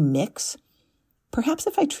Yankee Mix. Perhaps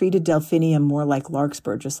if I treated delphinium more like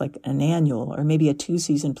larkspur, just like an annual or maybe a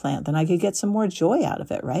 2-season plant, then I could get some more joy out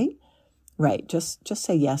of it, right? Right. Just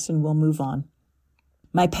say yes and we'll move on.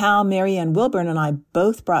 My pal Marianne Wilburn and I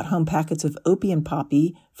both brought home packets of opium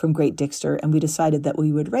poppy from Great Dixter, and we decided that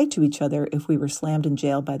we would write to each other if we were slammed in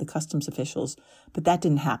jail by the customs officials. But that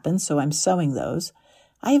didn't happen, so I'm sowing those.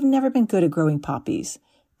 I have never been good at growing poppies.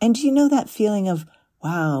 And do you know that feeling of,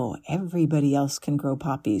 wow, everybody else can grow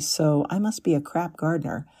poppies, so I must be a crap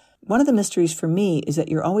gardener? One of the mysteries for me is that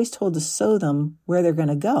you're always told to sow them where they're going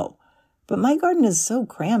to go. But my garden is so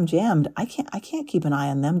cram-jammed, I can't keep an eye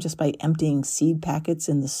on them just by emptying seed packets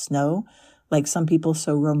in the snow, like some people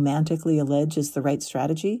so romantically allege is the right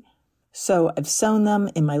strategy. So I've sown them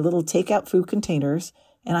in my little takeout food containers,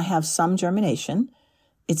 and I have some germination.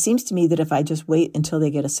 It seems to me that if I just wait until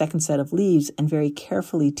they get a second set of leaves and very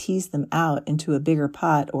carefully tease them out into a bigger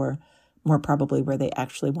pot, or more probably where they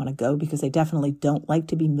actually want to go because they definitely don't like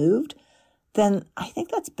to be moved, then I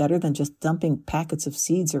think that's better than just dumping packets of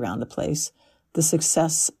seeds around the place. The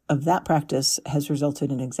success of that practice has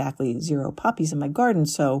resulted in exactly 0 poppies in my garden,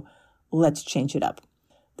 so let's change it up.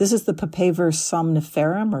 This is the Papaver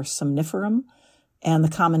somniferum or somniferum, and the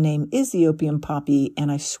common name is the opium poppy,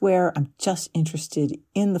 and I swear I'm just interested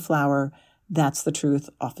in the flower. That's the truth,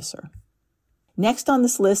 officer. Next on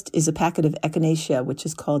this list is a packet of echinacea, which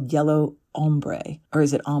is called yellow ombre, or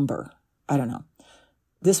is it amber? I don't know.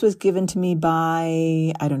 This was given to me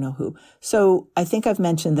by, I don't know who. So I think I've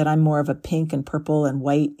mentioned that I'm more of a pink and purple and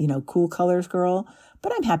white, cool colors girl,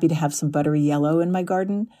 but I'm happy to have some buttery yellow in my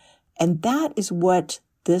garden. And that is what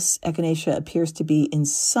this echinacea appears to be in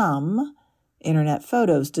some internet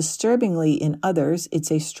photos. Disturbingly, in others,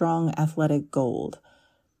 it's a strong athletic gold.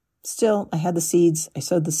 Still, I had the seeds. I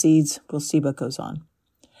sowed the seeds. We'll see what goes on.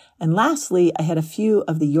 And lastly, I had a few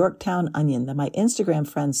of the Yorktown onion that my Instagram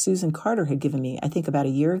friend Susan Carter had given me, I think about a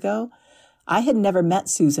year ago. I had never met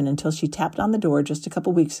Susan until she tapped on the door just a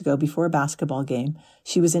couple weeks ago before a basketball game.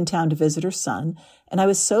 She was in town to visit her son, and I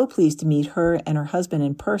was so pleased to meet her and her husband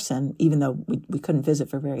in person, even though we couldn't visit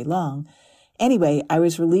for very long. Anyway, I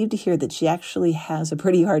was relieved to hear that she actually has a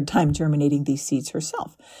pretty hard time germinating these seeds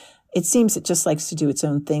herself. It seems it just likes to do its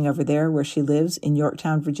own thing over there where she lives in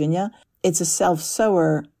Yorktown, Virginia. It's a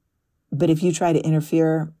self-sower, but if you try to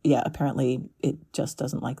interfere, apparently it just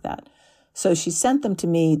doesn't like that. So she sent them to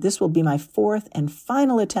me. This will be my 4th and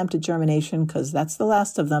final attempt at germination because that's the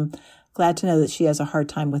last of them. Glad to know that she has a hard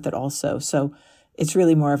time with it also. So it's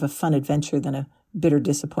really more of a fun adventure than a bitter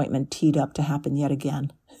disappointment teed up to happen yet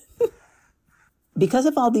again. Because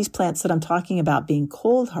of all these plants that I'm talking about being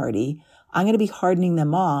cold hardy, I'm going to be hardening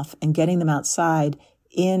them off and getting them outside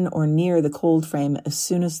in or near the cold frame as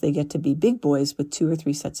soon as they get to be big boys with 2 or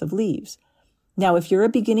 3 sets of leaves. Now, if you're a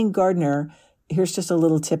beginning gardener, here's just a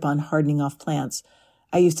little tip on hardening off plants.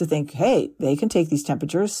 I used to think, hey, they can take these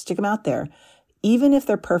temperatures, stick them out there. Even if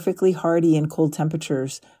they're perfectly hardy in cold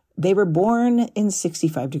temperatures, they were born in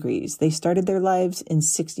 65 degrees. They started their lives in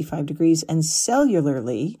 65 degrees, and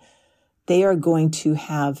cellularly, they are going to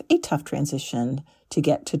have a tough transition to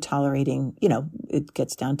get to tolerating, it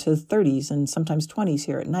gets down to 30s and sometimes 20s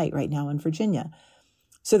here at night right now in Virginia.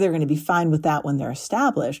 So they're going to be fine with that when they're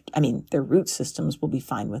established. I mean, their root systems will be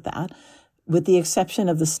fine with that, with the exception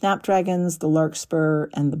of the snapdragons, the larkspur,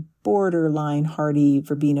 and the borderline hardy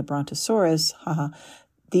Verbena brontosaurus.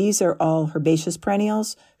 These are all herbaceous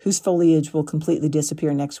perennials whose foliage will completely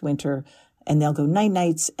disappear next winter, and they'll go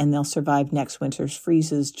night-nights, and they'll survive next winter's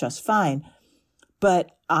freezes just fine.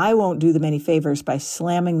 But I won't do them any favors by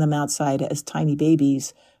slamming them outside as tiny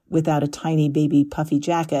babies without a tiny baby puffy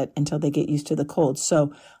jacket until they get used to the cold.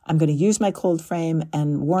 So I'm going to use my cold frame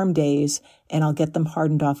and warm days, and I'll get them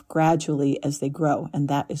hardened off gradually as they grow. And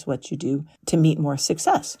that is what you do to meet more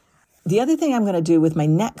success. The other thing I'm going to do with my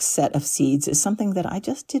next set of seeds is something that I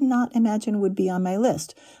just did not imagine would be on my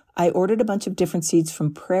list. I ordered a bunch of different seeds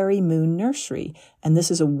from Prairie Moon Nursery, and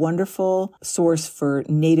this is a wonderful source for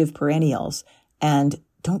native perennials. And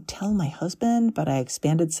don't tell my husband, but I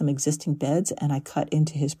expanded some existing beds and I cut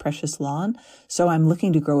into his precious lawn. So I'm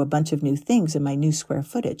looking to grow a bunch of new things in my new square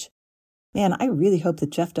footage. Man, I really hope that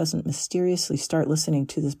Jeff doesn't mysteriously start listening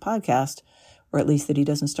to this podcast, or at least that he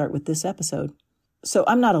doesn't start with this episode. So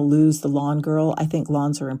I'm not a lose the lawn girl. I think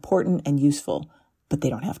lawns are important and useful, but they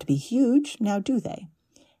don't have to be huge, now do they?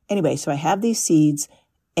 Anyway, so I have these seeds,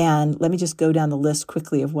 and let me just go down the list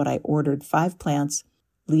quickly of what I ordered. 5 plants,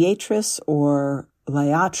 Liatris or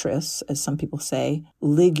Liatris, as some people say,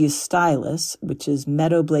 Ligustylus, which is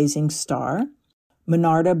meadow blazing star,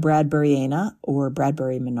 Monarda bradburyana or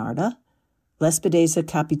Bradbury monarda, Lespedeza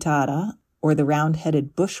capitata, or the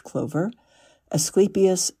round-headed bush clover,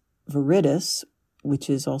 Asclepias viridis, which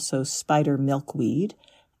is also spider milkweed,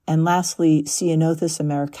 and lastly, Ceanothus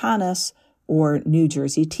americanus, or New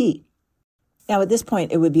Jersey tea. Now, at this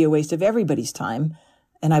point, it would be a waste of everybody's time,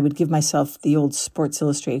 And I would give myself the old Sports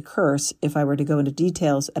Illustrated curse if I were to go into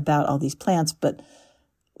details about all these plants, but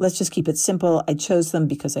let's just keep it simple. I chose them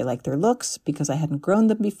because I like their looks, because I hadn't grown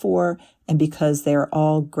them before, and because they are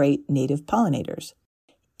all great native pollinators.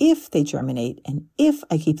 If they germinate and if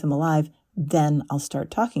I keep them alive, then I'll start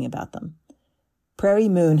talking about them. Prairie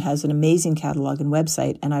Moon has an amazing catalog and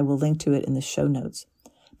website, and I will link to it in the show notes.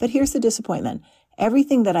 But here's the disappointment.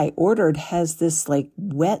 Everything that I ordered has this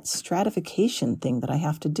wet stratification thing that I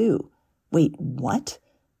have to do. Wait, what?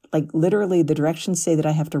 Literally the directions say that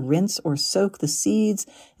I have to rinse or soak the seeds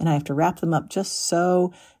and I have to wrap them up just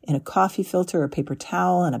so in a coffee filter or paper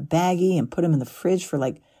towel and a baggie and put them in the fridge for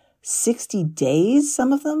 60 days,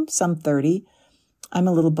 some of them, some 30. I'm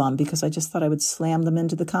a little bummed because I just thought I would slam them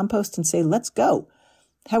into the compost and say, let's go.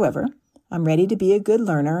 However, I'm ready to be a good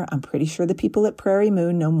learner. I'm pretty sure the people at Prairie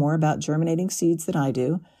Moon know more about germinating seeds than I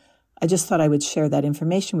do. I just thought I would share that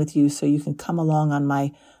information with you so you can come along on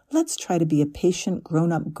my let's try to be a patient,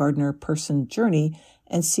 grown-up gardener person journey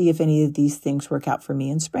and see if any of these things work out for me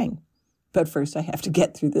in spring. But first, I have to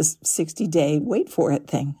get through this 60-day wait for it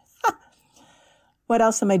thing. What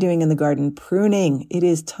else am I doing in the garden? Pruning. It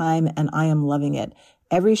is time, and I am loving it.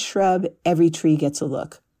 Every shrub, every tree gets a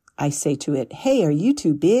look. I say to it, hey, are you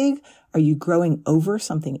too big? Are you growing over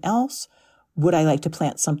something else? Would I like to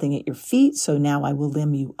plant something at your feet, so now I will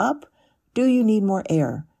limb you up? Do you need more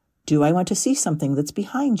air? Do I want to see something that's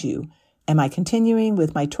behind you? Am I continuing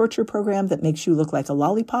with my torture program that makes you look like a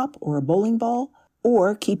lollipop or a bowling ball?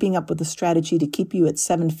 Or keeping up with the strategy to keep you at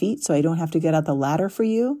 7 feet so I don't have to get out the ladder for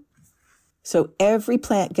you? So every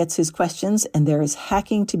plant gets his questions, and there is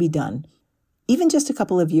hacking to be done. Even just a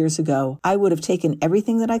couple of years ago, I would have taken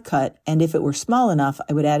everything that I cut, and if it were small enough,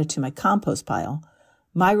 I would add it to my compost pile.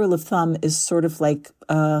 My rule of thumb is sort of like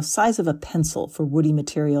a size of a pencil for woody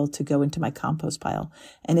material to go into my compost pile.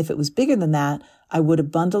 And if it was bigger than that, I would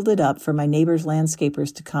have bundled it up for my neighbor's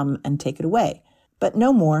landscapers to come and take it away. But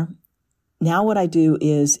no more. Now what I do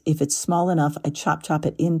is, if it's small enough, I chop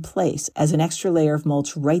it in place as an extra layer of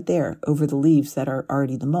mulch right there over the leaves that are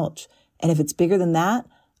already the mulch. And if it's bigger than that,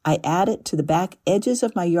 I add it to the back edges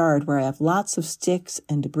of my yard where I have lots of sticks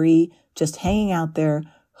and debris just hanging out there,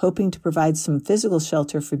 hoping to provide some physical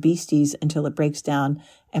shelter for beasties until it breaks down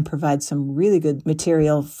and provides some really good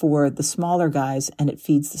material for the smaller guys, and it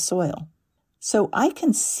feeds the soil. So I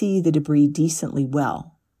can see the debris decently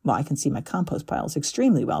well. Well, I can see my compost piles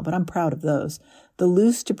extremely well, but I'm proud of those. The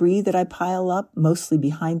loose debris that I pile up, mostly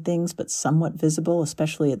behind things, but somewhat visible,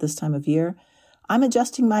 especially at this time of year, I'm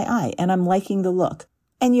adjusting my eye and I'm liking the look.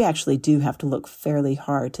 And you actually do have to look fairly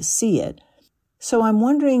hard to see it. So I'm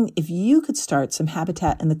wondering if you could start some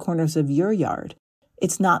habitat in the corners of your yard.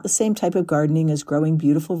 It's not the same type of gardening as growing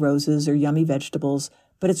beautiful roses or yummy vegetables,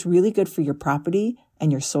 but it's really good for your property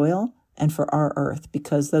and your soil and for our earth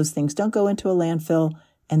because those things don't go into a landfill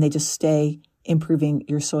and they just stay improving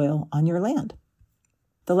your soil on your land.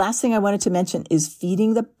 The last thing I wanted to mention is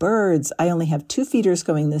feeding the birds. I only have 2 feeders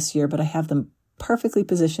going this year, but I have them perfectly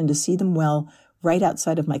positioned to see them well right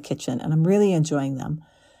outside of my kitchen, and I'm really enjoying them.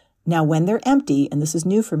 Now, when they're empty, and this is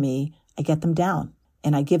new for me, I get them down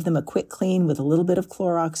and I give them a quick clean with a little bit of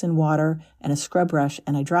Clorox and water and a scrub brush,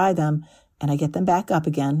 and I dry them and I get them back up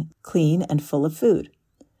again, clean and full of food.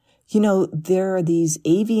 You know, there are these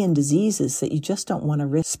avian diseases that you just don't want to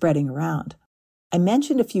risk spreading around. I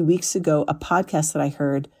mentioned a few weeks ago a podcast that I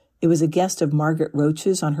heard. It was a guest of Margaret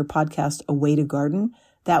Roach's on her podcast, A Way to Garden.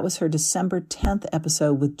 That was her December 10th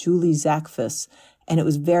episode with Julie Zachfus, and it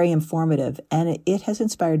was very informative, and it has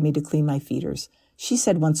inspired me to clean my feeders. She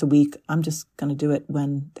said once a week. I'm just going to do it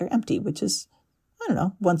when they're empty, which is, I don't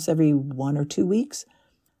know, once every 1 or 2 weeks.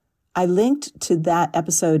 I linked to that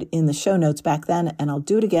episode in the show notes back then, and I'll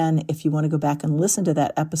do it again if you want to go back and listen to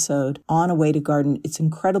that episode on A Way to Garden. It's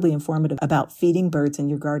incredibly informative about feeding birds in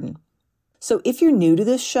your garden. So if you're new to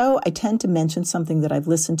this show, I tend to mention something that I've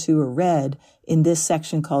listened to or read in this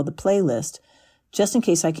section called the playlist, just in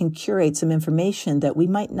case I can curate some information that we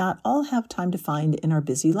might not all have time to find in our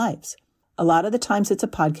busy lives. A lot of the times it's a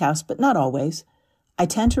podcast, but not always. I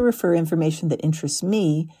tend to refer information that interests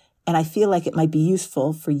me, and I feel like it might be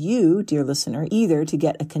useful for you, dear listener, either to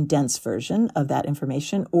get a condensed version of that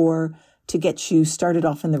information or to get you started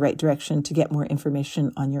off in the right direction to get more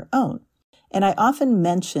information on your own. And I often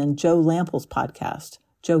mention Joe Lample's podcast,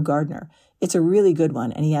 Joe Gardener. It's a really good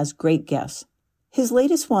one, and he has great guests. His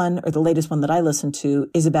latest one, or the latest one that I listened to,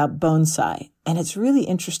 is about bonsai, and it's really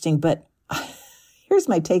interesting, but here's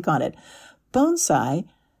my take on it. Bonsai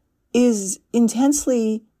is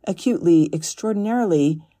intensely, acutely,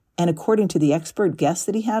 extraordinarily, and according to the expert guest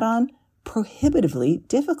that he had on, prohibitively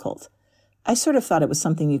difficult. I sort of thought it was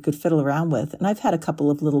something you could fiddle around with, and I've had a couple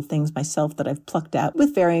of little things myself that I've plucked out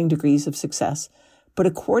with varying degrees of success. But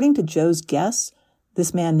according to Joe's guest,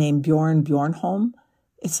 this man named Bjorn Bjornholm,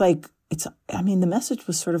 the message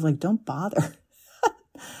was sort of like, don't bother.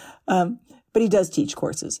 But he does teach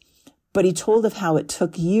courses. But he told of how it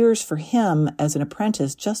took years for him as an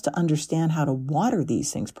apprentice just to understand how to water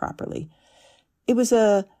these things properly. It was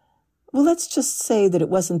let's just say that it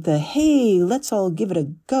wasn't the, hey, let's all give it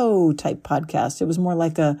a go type podcast. It was more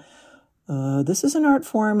like this is an art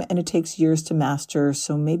form and it takes years to master,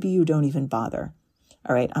 so maybe you don't even bother.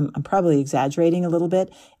 All right, I'm probably exaggerating a little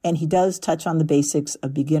bit, and he does touch on the basics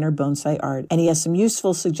of beginner bonsai art, and he has some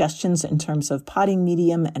useful suggestions in terms of potting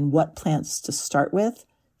medium and what plants to start with.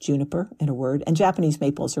 Juniper, in a word, and Japanese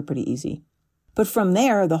maples are pretty easy. But from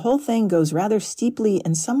there, the whole thing goes rather steeply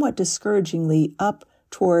and somewhat discouragingly up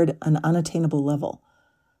toward an unattainable level.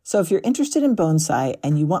 So if you're interested in bonsai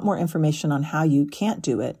and you want more information on how you can't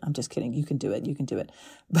do it, I'm just kidding, you can do it.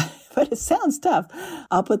 But it sounds tough.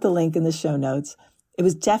 I'll put the link in the show notes. It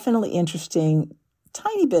was definitely interesting,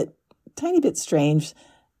 tiny bit strange.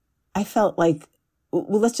 I felt like,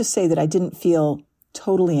 let's just say that I didn't feel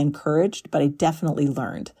totally encouraged, but I definitely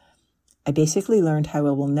learned. I basically learned how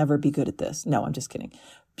I will never be good at this. No, I'm just kidding.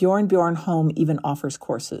 Bjorn Bjornholm even offers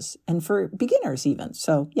courses, and for beginners even.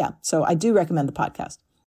 So I do recommend the podcast.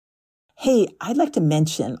 Hey, I'd like to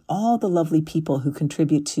mention all the lovely people who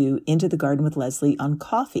contribute to Into the Garden with Leslie on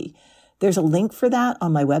Ko-fi. There's a link for that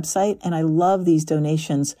on my website, and I love these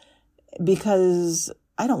donations because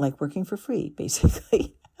I don't like working for free,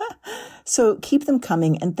 basically. So keep them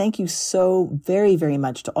coming, and thank you so very, very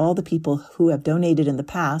much to all the people who have donated in the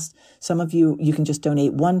past. Some of you can just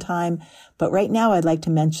donate one time, but right now I'd like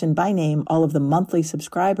to mention by name all of the monthly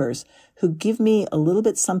subscribers who give me a little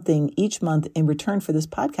bit something each month in return for this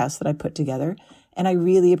podcast that I put together, and I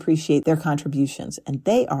really appreciate their contributions. And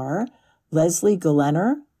they are Leslie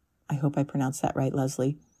Galener. I hope I pronounced that right,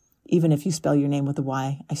 Leslie. Even if you spell your name with a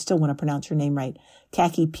Y, I still want to pronounce your name right.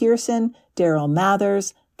 Khaki Pearson, Daryl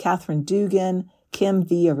Mathers, Catherine Dugan, Kim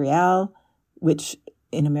Villarreal, which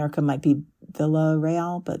in America might be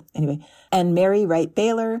Villarreal, but anyway, and Mary Wright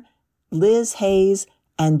Baylor, Liz Hayes,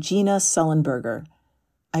 and Gina Sullenberger.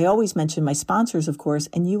 I always mention my sponsors, of course,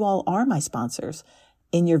 and you all are my sponsors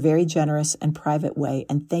in your very generous and private way,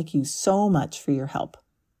 and thank you so much for your help.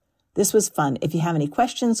 This was fun. If you have any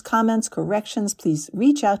questions, comments, corrections, please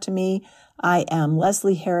reach out to me. I am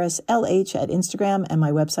Leslie Harris, LH at Instagram, and my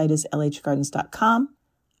website is lhgardens.com.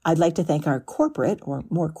 I'd like to thank our corporate or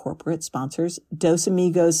more corporate sponsors, Dos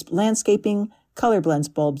Amigos Landscaping, Color Blends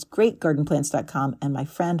Bulbs, GreatGardenPlants.com, and my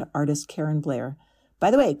friend artist Karen Blair. By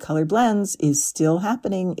the way, Color Blends is still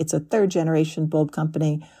happening. It's a third-generation bulb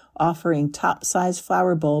company offering top-size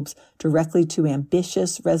flower bulbs directly to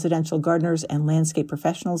ambitious residential gardeners and landscape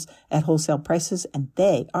professionals at wholesale prices, and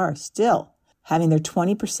they are still having their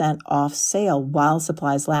 20% off sale while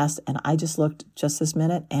supplies last. And I just looked just this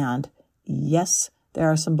minute, and yes, there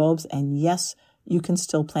are some bulbs, and yes, you can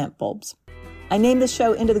still plant bulbs. I named this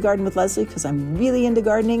show Into the Garden with Leslie because I'm really into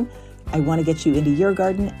gardening. I want to get you into your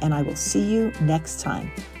garden, and I will see you next time.